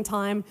beautiful healing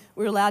time.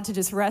 We were allowed to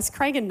just rest.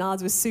 Craig and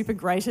Nards were super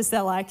gracious.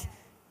 They're like,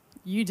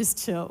 you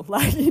just chill,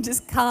 like you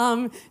just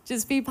come,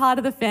 just be part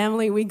of the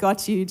family. We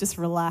got you, just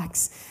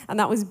relax. And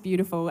that was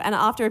beautiful. And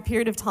after a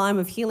period of time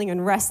of healing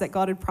and rest that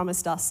God had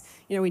promised us,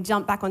 we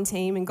jumped back on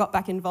team and got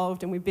back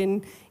involved. And we've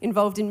been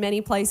involved in many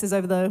places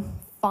over the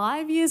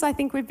 5 years I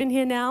think we've been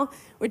here now,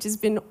 which has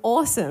been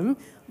awesome.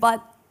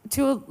 But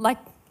to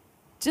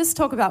just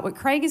talk about what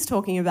Craig is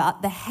talking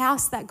about, the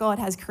house that God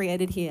has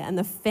created here and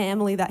the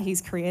family that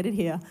He's created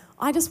here,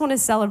 I just want to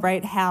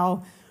celebrate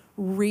how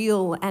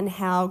real and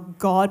how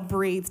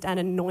God-breathed and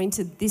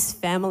anointed this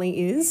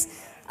family is.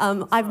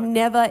 I've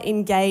never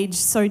engaged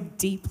so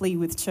deeply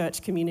with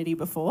church community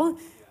before,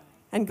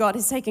 and God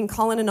has taken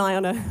Colin and I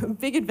on a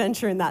big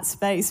adventure in that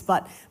space,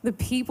 but the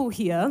people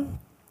here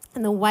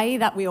and the way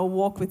that we all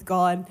walk with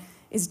God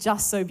is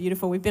just so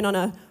beautiful. We've been on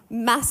a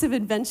massive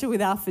adventure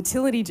with our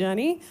fertility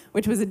journey,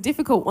 which was a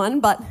difficult one,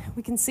 but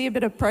we can see a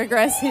bit of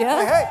progress here.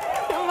 Hey.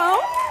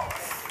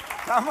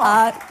 Come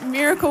on.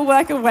 Miracle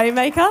worker,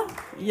 waymaker.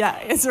 Yeah,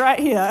 it's right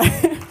here.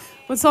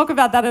 We'll talk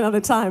about that another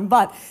time.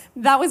 But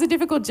that was a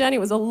difficult journey. It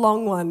was a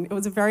long one. It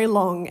was very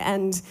long.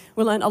 And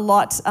we learned a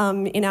lot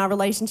in our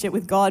relationship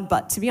with God.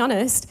 But to be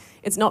honest,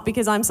 it's not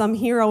because I'm some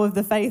hero of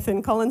the faith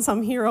and Colin's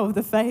some hero of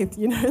the faith.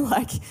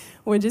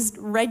 We're just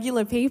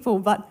regular people.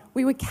 But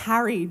we were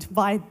carried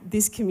by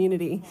this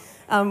community.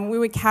 We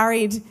were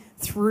carried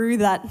through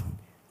that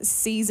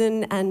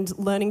season and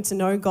learning to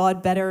know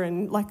God better,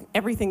 and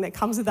everything that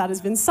comes with that has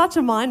been such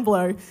a mind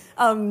blow.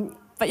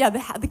 But yeah,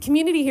 the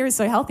community here is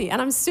so healthy, and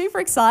I'm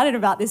super excited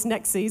about this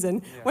next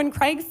season. Yeah. When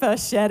Craig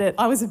first shared it,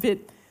 I was a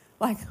bit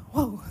like,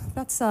 whoa,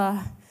 that's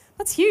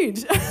that's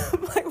huge.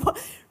 I'm like, what?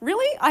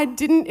 Really? I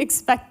didn't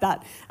expect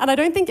that. And I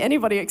don't think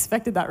anybody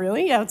expected that,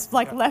 really. Yeah, it's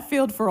like left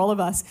field for all of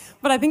us.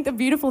 But I think the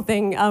beautiful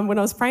thing, when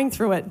I was praying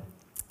through it,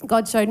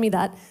 God showed me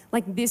that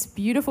like this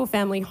beautiful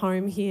family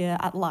home here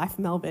at Life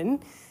Melbourne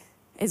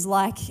is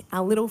like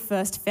our little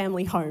first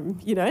family home,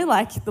 you know,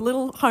 like the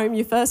little home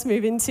you first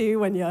move into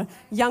when you're a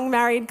young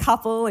married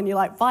couple and you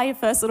like buy your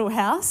first little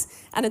house,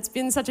 and it's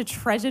been such a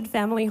treasured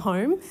family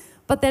home.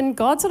 But then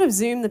God sort of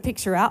zoomed the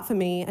picture out for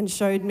me and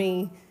showed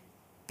me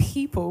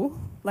people,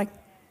 like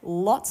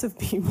lots of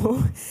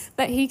people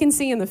that he can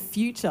see in the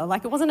future.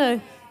 Like it wasn't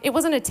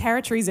a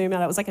territory zoom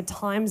out, it was like a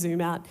time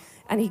zoom out.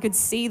 And he could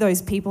see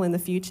those people in the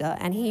future,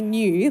 and he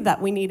knew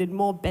that we needed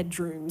more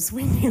bedrooms.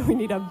 We knew we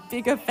need a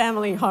bigger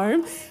family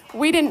home.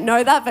 We didn't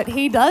know that, but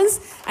he does,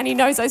 and he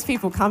knows those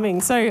people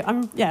coming. So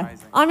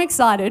I'm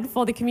excited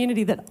for the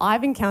community that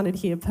I've encountered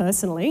here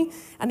personally,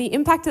 and the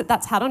impact that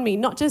that's had on me.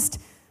 Not just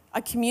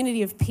a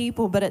community of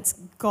people, but it's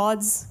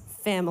God's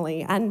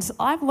family. And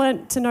I've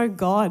learned to know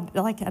God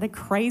like at a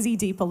crazy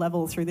deeper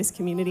level through this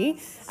community,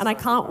 and I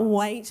can't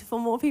wait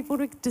for more people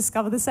to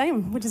discover the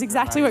same, which is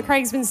exactly what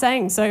Craig's been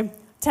saying. So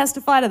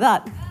testify to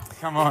that.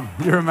 Come on,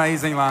 you're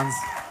amazing, Lance.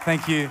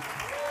 Thank you.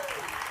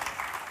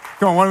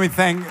 Come on, why don't we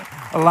thank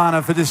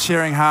Alana for just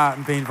sharing heart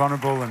and being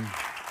vulnerable and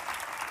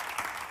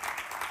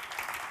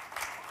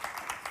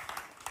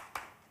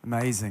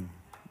amazing.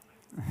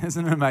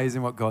 Isn't it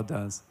amazing what God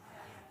does?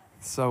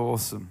 So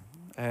awesome.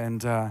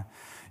 And,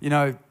 you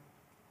know,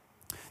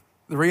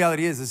 the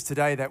reality is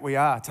today that we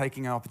are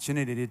taking an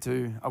opportunity to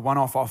do a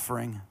one-off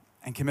offering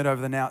and commit over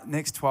the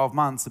next 12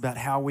 months about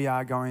how we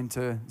are going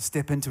to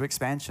step into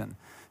expansion,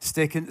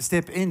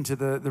 step into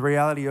the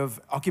reality of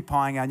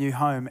occupying our new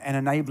home and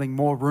enabling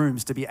more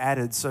rooms to be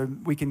added so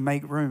we can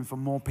make room for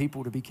more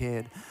people to be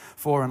cared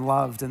for and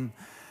loved.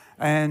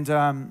 And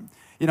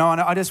you know,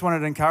 and I just wanted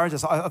to encourage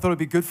us. I thought it'd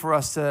be good for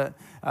us to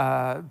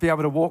be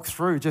able to walk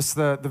through just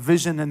the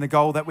vision and the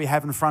goal that we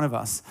have in front of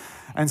us.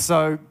 And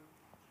so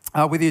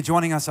whether you're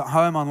joining us at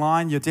home,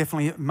 online, you're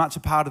definitely much a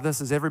part of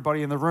this as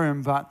everybody in the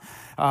room. But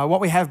what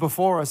we have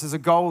before us is a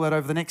goal that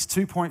over the next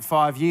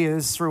 2.5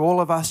 years, through all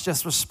of us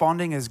just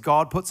responding as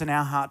God puts in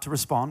our heart to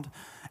respond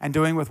and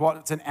doing with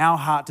what's in our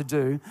heart to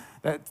do,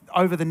 that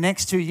over the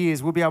next 2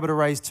 years, we'll be able to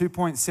raise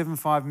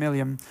 $2.75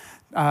 million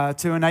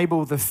to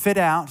enable the fit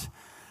out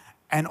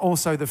and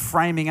also the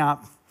framing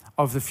up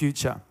of the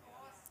future.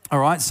 All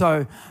right,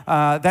 so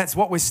that's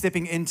what we're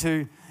stepping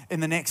into in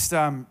the next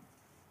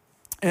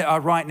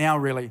right now,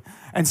 really.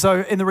 And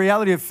so in the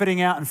reality of fitting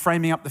out and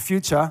framing up the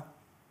future,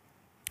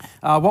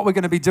 what we're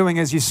going to be doing,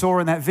 as you saw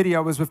in that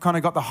video, is we've kind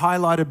of got the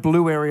highlighted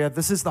blue area.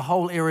 This is the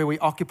whole area we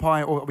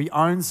occupy, or we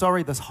own,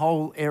 this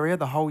whole area,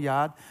 the whole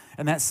yard,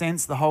 in that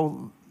sense, the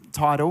whole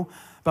title.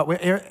 But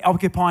we're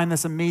occupying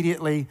this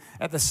immediately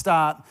at the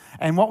start.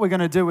 And what we're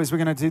going to do is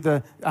we're going to do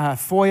the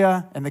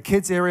foyer and the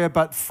kids area,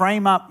 but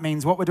frame up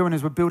means what we're doing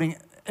is we're building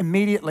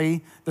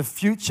immediately the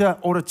future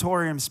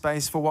auditorium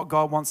space for what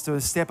God wants to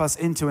step us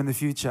into in the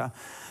future.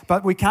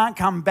 But we can't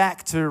come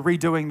back to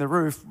redoing the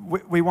roof.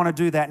 We want to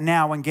do that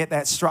now and get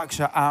that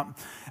structure up.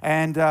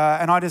 And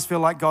I just feel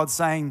like God's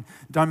saying,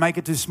 don't make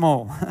it too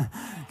small.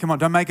 Come on,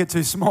 don't make it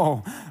too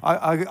small.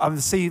 I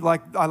see,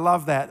 like, I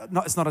love that.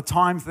 It's not a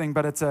time thing,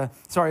 but it's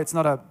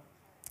not a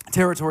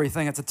territory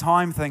thing. It's a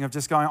time thing of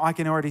just going, I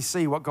can already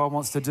see what God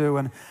wants to do.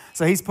 And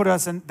so he's put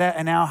us in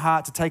our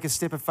heart to take a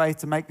step of faith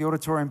to make the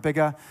auditorium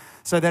bigger,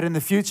 so that in the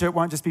future it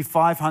won't just be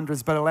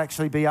 500s, but it'll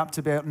actually be up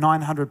to about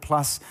 900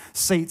 plus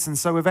seats. And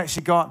so we've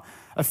actually got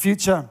a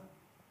future.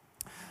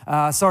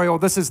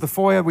 This is the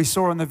foyer we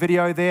saw in the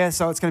video there.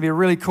 So it's going to be a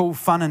really cool,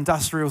 fun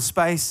industrial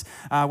space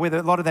where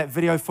a lot of that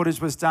video footage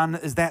was done.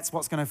 That's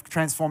what's going to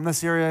transform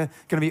this area.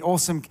 Going to be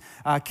awesome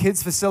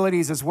kids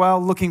facilities as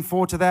well. Looking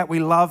forward to that. We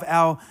love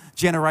our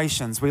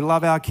generations. We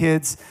love our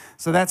kids.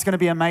 So that's going to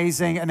be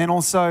amazing. And then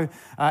also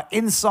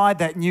inside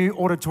that new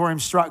auditorium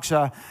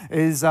structure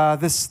is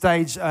this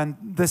stage and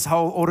this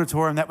whole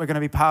auditorium that we're going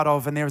to be part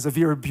of. And there is a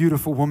very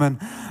beautiful woman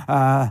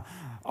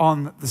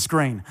on the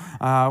screen,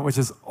 which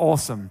is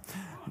awesome.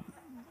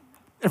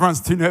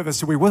 Everyone's too nervous.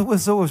 Should we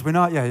whistle? We're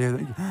not.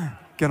 Yeah.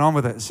 Get on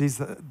with it. She's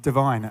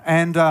divine.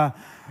 And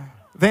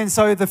then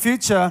so the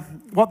future,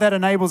 what that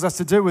enables us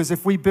to do is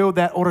if we build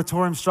that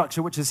auditorium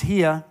structure, which is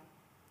here,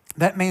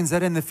 that means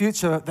that in the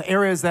future, the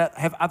areas that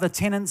have other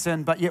tenants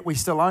in, but yet we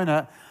still own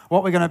it,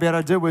 what we're going to be able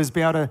to do is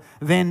be able to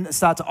then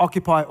start to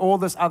occupy all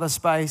this other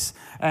space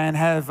and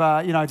have,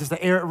 just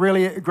a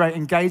really great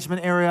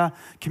engagement area,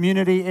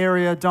 community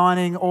area,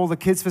 dining, all the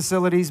kids'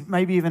 facilities,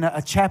 maybe even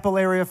a chapel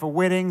area for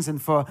weddings and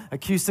for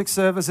acoustic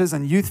services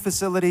and youth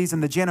facilities,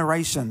 and the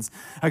generations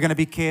are going to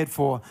be cared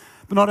for.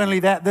 But not only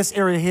that, this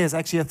area here is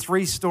actually a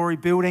 3-story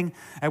building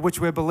at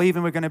which we're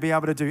believing we're going to be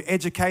able to do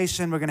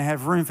education, we're going to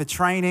have room for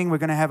training, we're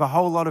going to have a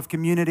whole lot of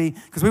community,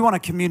 because we want a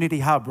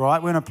community hub,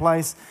 right? We're in a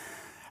place.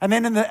 And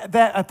then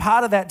a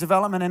part of that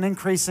development and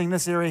increasing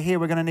this area here,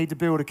 we're going to need to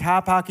build a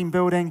car parking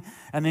building.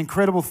 And the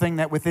incredible thing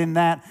that within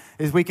that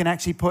is we can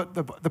actually put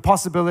the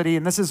possibility,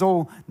 and this is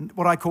all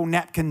what I call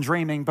napkin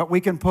dreaming, but we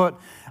can put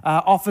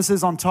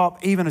offices on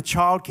top. Even a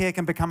childcare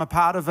can become a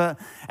part of it.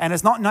 And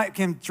it's not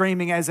napkin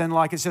dreaming as in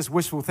like it's just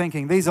wishful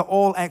thinking. These are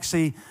all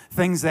actually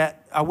things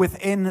that are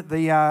within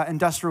the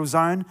industrial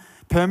zone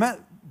permit.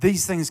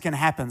 These things can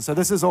happen. So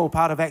this is all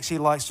part of actually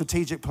like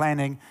strategic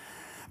planning.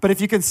 But if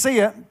you can see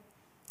it,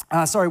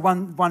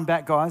 one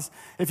back, guys.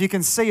 If you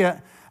can see it,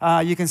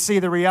 you can see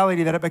the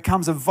reality that it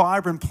becomes a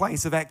vibrant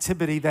place of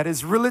activity that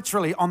is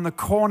literally on the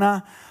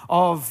corner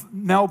of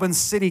Melbourne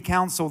City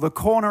Council. The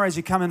corner as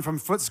you come in from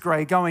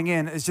Footscray going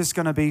in is just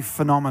going to be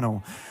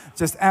phenomenal.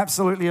 Just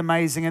absolutely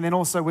amazing. And then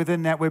also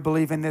within that, we're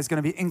believing there's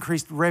going to be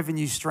increased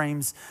revenue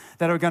streams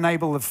that are going to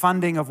enable the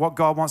funding of what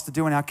God wants to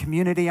do in our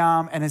community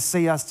arm and to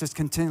see us just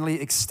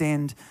continually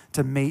extend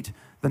to meet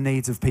the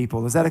needs of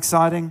people. Is that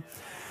exciting?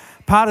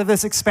 Part of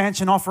this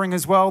expansion offering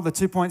as well, the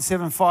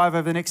 2.75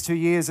 over the next 2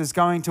 years is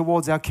going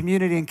towards our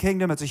community and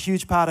kingdom. It's a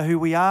huge part of who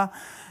we are.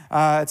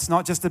 It's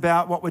not just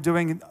about what we're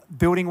doing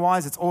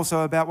building-wise, it's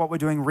also about what we're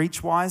doing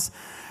reach-wise.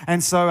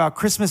 And so our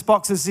Christmas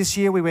boxes this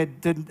year, we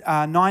did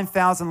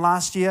 9,000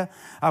 last year.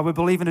 We're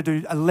believing to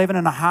do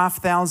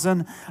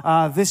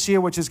 11,500 this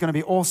year, which is going to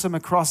be awesome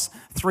across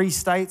 3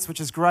 states, which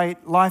is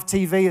great. Live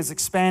TV is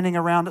expanding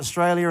around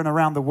Australia and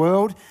around the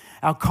world.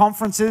 Our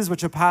conferences,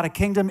 which are part of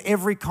Kingdom,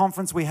 every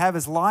conference we have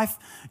is life.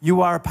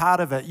 You are a part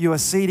of it. You are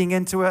seeding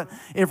into it.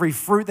 Every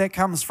fruit that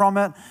comes from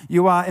it,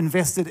 you are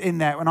invested in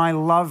that. And I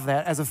love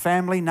that. As a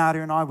family,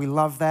 Nadia and I, we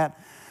love that.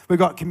 We've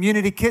got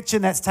Community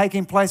Kitchen that's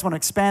taking place. We want to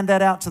expand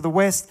that out to the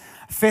west.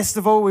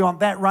 Festival, we want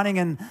that running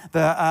in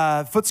the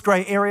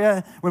Footscray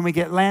area when we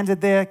get landed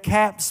there.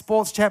 CAP,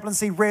 Sports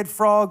Chaplaincy, Red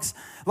Frogs.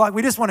 Like,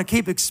 we just want to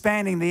keep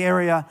expanding the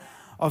area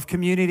of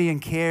community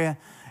and care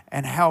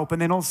and help. And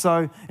then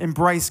also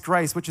Embrace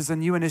Grace, which is a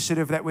new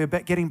initiative that we're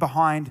getting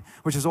behind,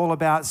 which is all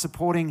about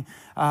supporting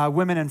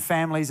women and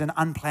families in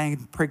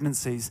unplanned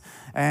pregnancies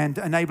and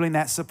enabling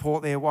that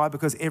support there. Why?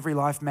 Because every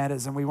life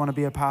matters and we want to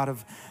be a part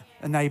of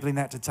enabling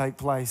that to take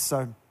place.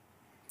 So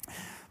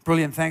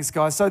brilliant. Thanks,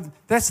 guys. So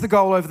that's the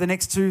goal over the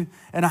next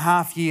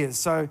 2.5 years.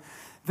 So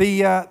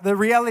the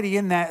reality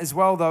in that as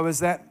well, though, is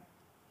that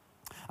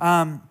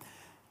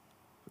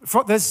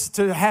for this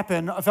to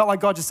happen, I felt like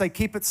God just say,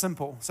 keep it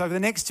simple. So over the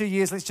next 2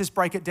 years, let's just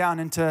break it down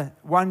into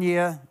 1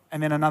 year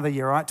and then another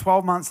year, right?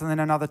 12 months and then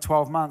another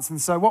 12 months.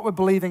 And so what we're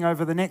believing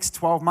over the next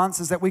 12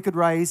 months is that we could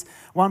raise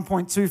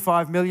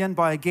 1.25 million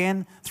by,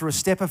 again, through a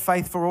step of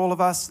faith for all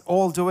of us,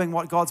 all doing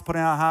what God's put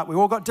in our heart. We've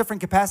all got different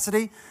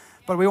capacity,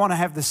 but we want to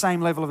have the same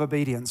level of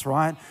obedience,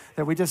 right?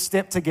 That we just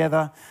step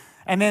together.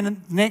 And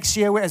then next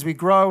year, as we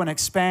grow and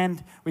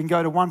expand, we can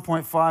go to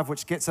 1.5,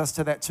 which gets us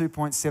to that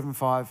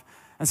 2.75.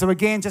 And so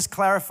again, just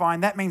clarifying,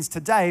 that means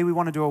today we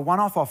want to do a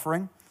one-off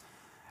offering.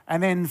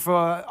 And then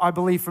I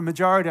believe for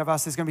majority of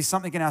us, there's going to be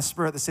something in our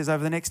spirit that says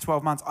over the next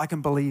 12 months, I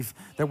can believe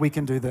that we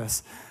can do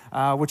this,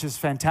 which is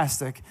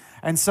fantastic.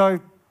 And so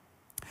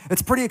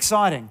it's pretty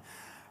exciting.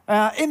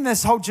 In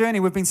this whole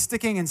journey, we've been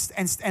sticking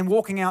and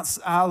walking out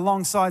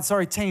alongside,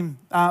 team,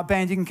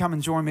 band, you can come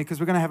and join me because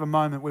we're going to have a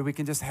moment where we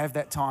can just have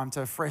that time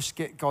to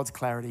get God's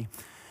clarity.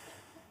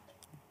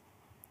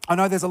 I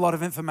know there's a lot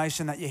of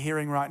information that you're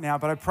hearing right now,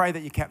 but I pray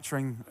that you're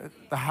capturing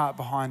the heart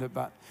behind it.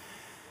 But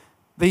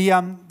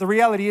the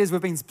reality is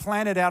we've been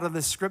planted out of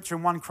this scripture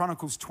in 1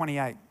 Chronicles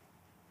 28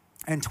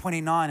 and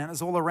 29, and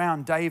it's all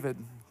around David,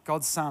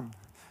 God's son,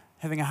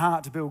 having a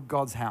heart to build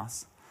God's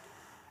house.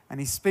 And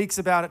he speaks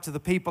about it to the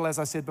people, as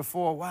I said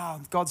before,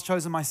 wow, God's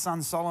chosen my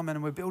son Solomon,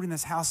 and we're building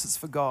this house that's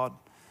for God.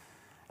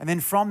 And then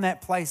from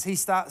that place, he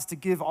starts to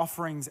give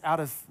offerings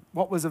out of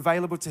what was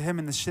available to him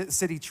in the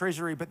city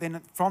treasury. But then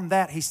from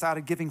that, he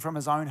started giving from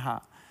his own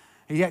heart.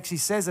 He actually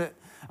says it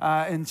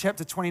in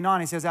chapter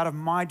 29. He says, out of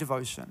my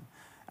devotion,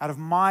 out of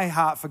my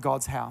heart for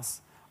God's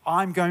house,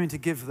 I'm going to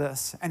give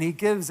this. And he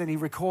gives and he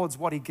records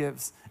what he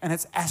gives. And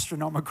it's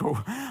astronomical,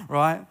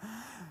 right?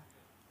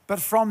 But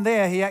from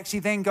there, he actually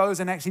then goes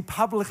and actually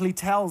publicly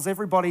tells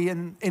everybody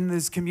in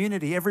this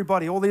community,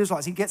 everybody, all the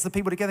Israelites, he gets the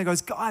people together and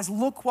goes, guys,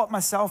 look what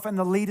myself and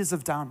the leaders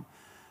have done.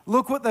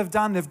 Look what they've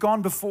done. They've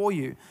gone before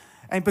you.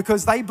 And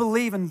because they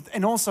believe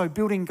in also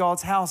building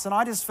God's house. And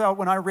I just felt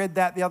when I read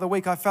that the other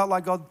week, I felt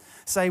like God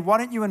say, why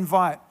don't you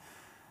invite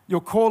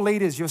your core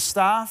leaders, your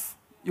staff,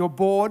 your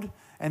board,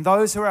 and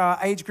those who are our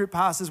age group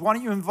pastors, why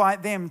don't you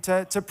invite them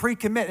to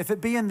pre-commit? If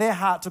it be in their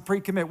heart to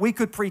pre-commit, we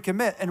could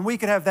pre-commit and we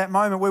could have that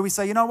moment where we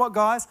say, you know what,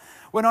 guys?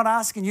 We're not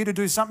asking you to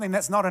do something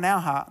that's not in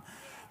our heart.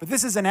 But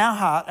this is in our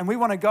heart and we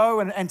want to go.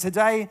 And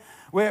today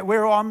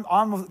we're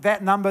on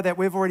that number that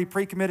we've already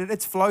pre-committed.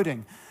 It's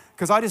floating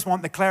because I just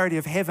want the clarity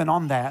of heaven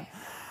on that.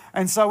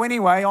 And so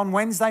anyway, on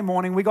Wednesday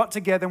morning, we got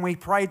together and we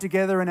prayed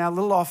together in our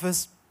little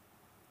office.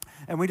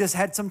 And we just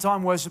had some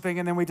time worshiping,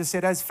 and then we just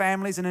said, as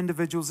families and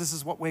individuals, this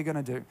is what we're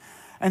going to do.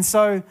 And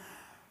so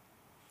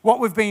what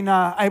we've been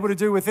able to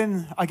do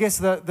within, I guess,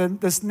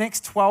 this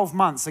next 12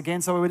 months.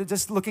 Again, so we're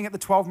just looking at the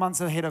 12 months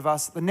ahead of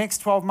us. The next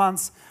 12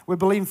 months, we're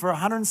believing for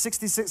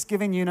 166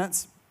 giving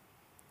units,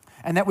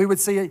 and that we would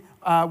see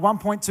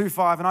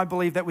 1.25, and I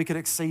believe that we could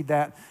exceed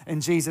that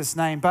in Jesus'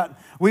 name. But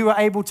we were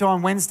able to,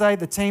 on Wednesday,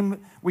 the team,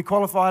 we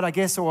qualified, I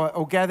guess,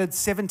 or gathered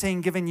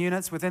 17 giving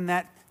units within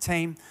that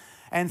team.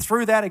 And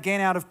through that, again,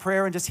 out of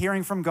prayer and just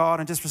hearing from God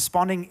and just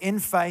responding in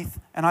faith,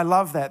 and I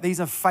love that. These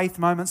are faith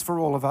moments for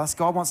all of us.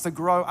 God wants to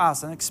grow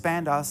us and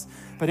expand us.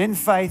 But in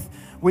faith,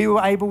 we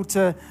were able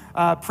to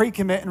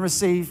pre-commit and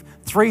receive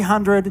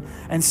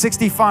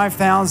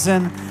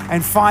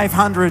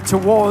 $365,500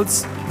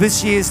 towards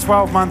this year's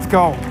 12-month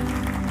goal,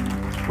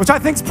 which I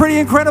think is pretty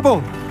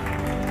incredible.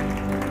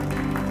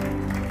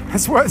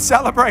 It's worth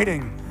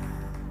celebrating.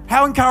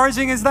 How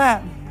encouraging is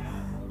that?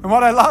 And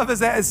what I love is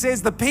that it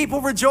says the people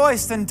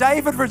rejoiced and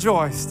David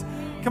rejoiced.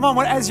 Come on,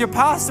 as your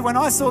pastor, when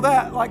I saw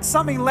that, like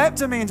something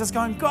leapt in me and just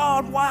going,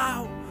 God,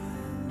 wow.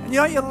 And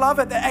you love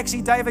it that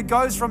actually David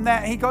goes from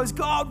that and he goes,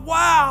 God,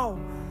 wow.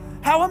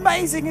 How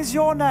amazing is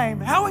your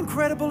name? How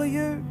incredible are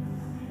you?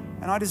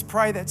 And I just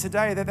pray that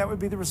today that would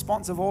be the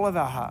response of all of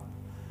our heart.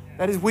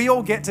 That is, we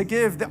all get to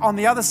give. On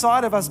the other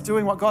side of us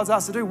doing what God's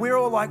asked to do, we're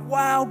all like,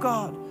 wow,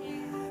 God,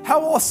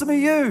 how awesome are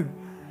you?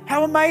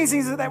 How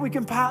amazing is it that we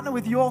can partner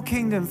with your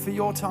kingdom for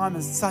your time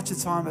as such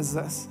a time as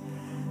this?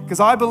 Because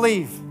I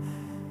believe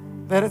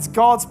that it's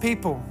God's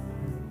people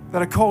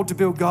that are called to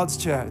build God's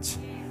church.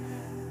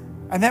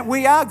 And that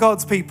we are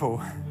God's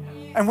people.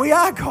 And we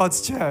are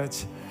God's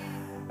church.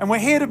 And we're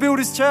here to build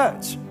His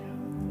church.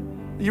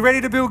 Are you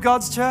ready to build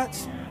God's church?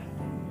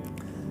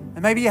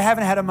 And maybe you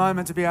haven't had a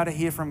moment to be able to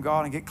hear from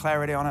God and get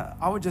clarity on it.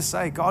 I would just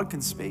say God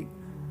can speak.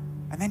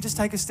 And then just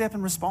take a step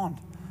and respond.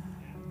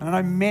 And I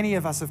know many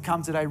of us have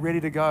come today ready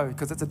to go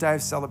because it's a day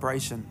of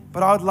celebration.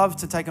 But I would love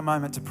to take a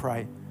moment to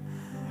pray.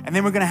 And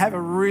then we're going to have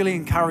a really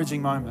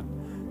encouraging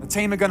moment. The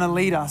team are going to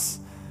lead us.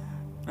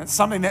 It's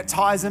something that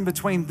ties in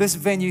between this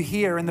venue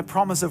here and the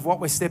promise of what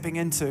we're stepping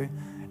into.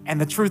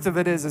 And the truth of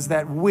it is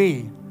that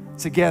we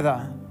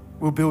together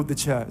will build the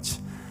church.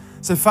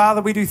 So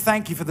Father, we do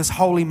thank you for this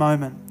holy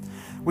moment.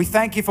 We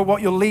thank you for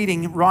what you're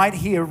leading right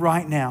here,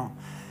 right now.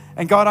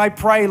 And God, I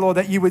pray, Lord,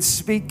 that you would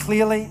speak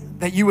clearly,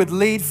 that you would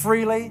lead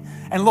freely,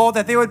 and Lord,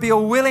 that there would be a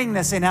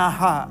willingness in our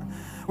heart.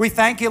 We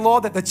thank you,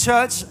 Lord, that the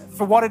church,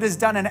 for what it has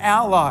done in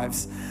our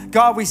lives.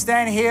 God, we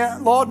stand here,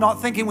 Lord,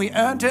 not thinking we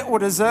earned it or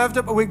deserved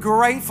it, but we're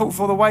grateful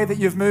for the way that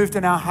you've moved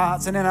in our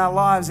hearts and in our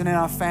lives and in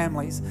our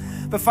families.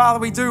 But Father,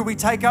 we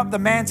take up the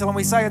mantle and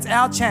we say it's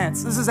our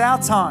chance. This is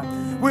our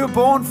time. We were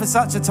born for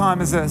such a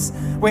time as this.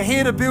 We're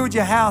here to build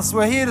your house.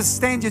 We're here to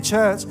stand your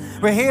church.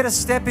 We're here to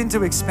step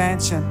into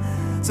expansion.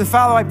 So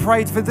Father, I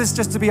prayed for this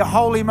just to be a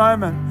holy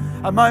moment,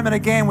 a moment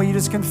again where you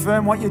just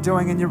confirm what you're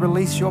doing and you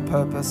release your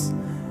purpose.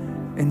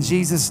 In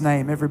Jesus'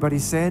 name, everybody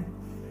said,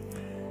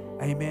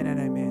 amen and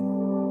amen.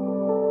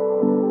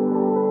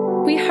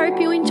 We hope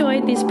you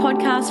enjoyed this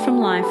podcast from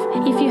Life.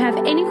 If you have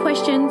any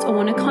questions or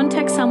want to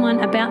contact someone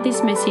about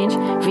this message,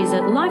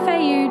 visit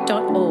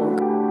lifeau.org.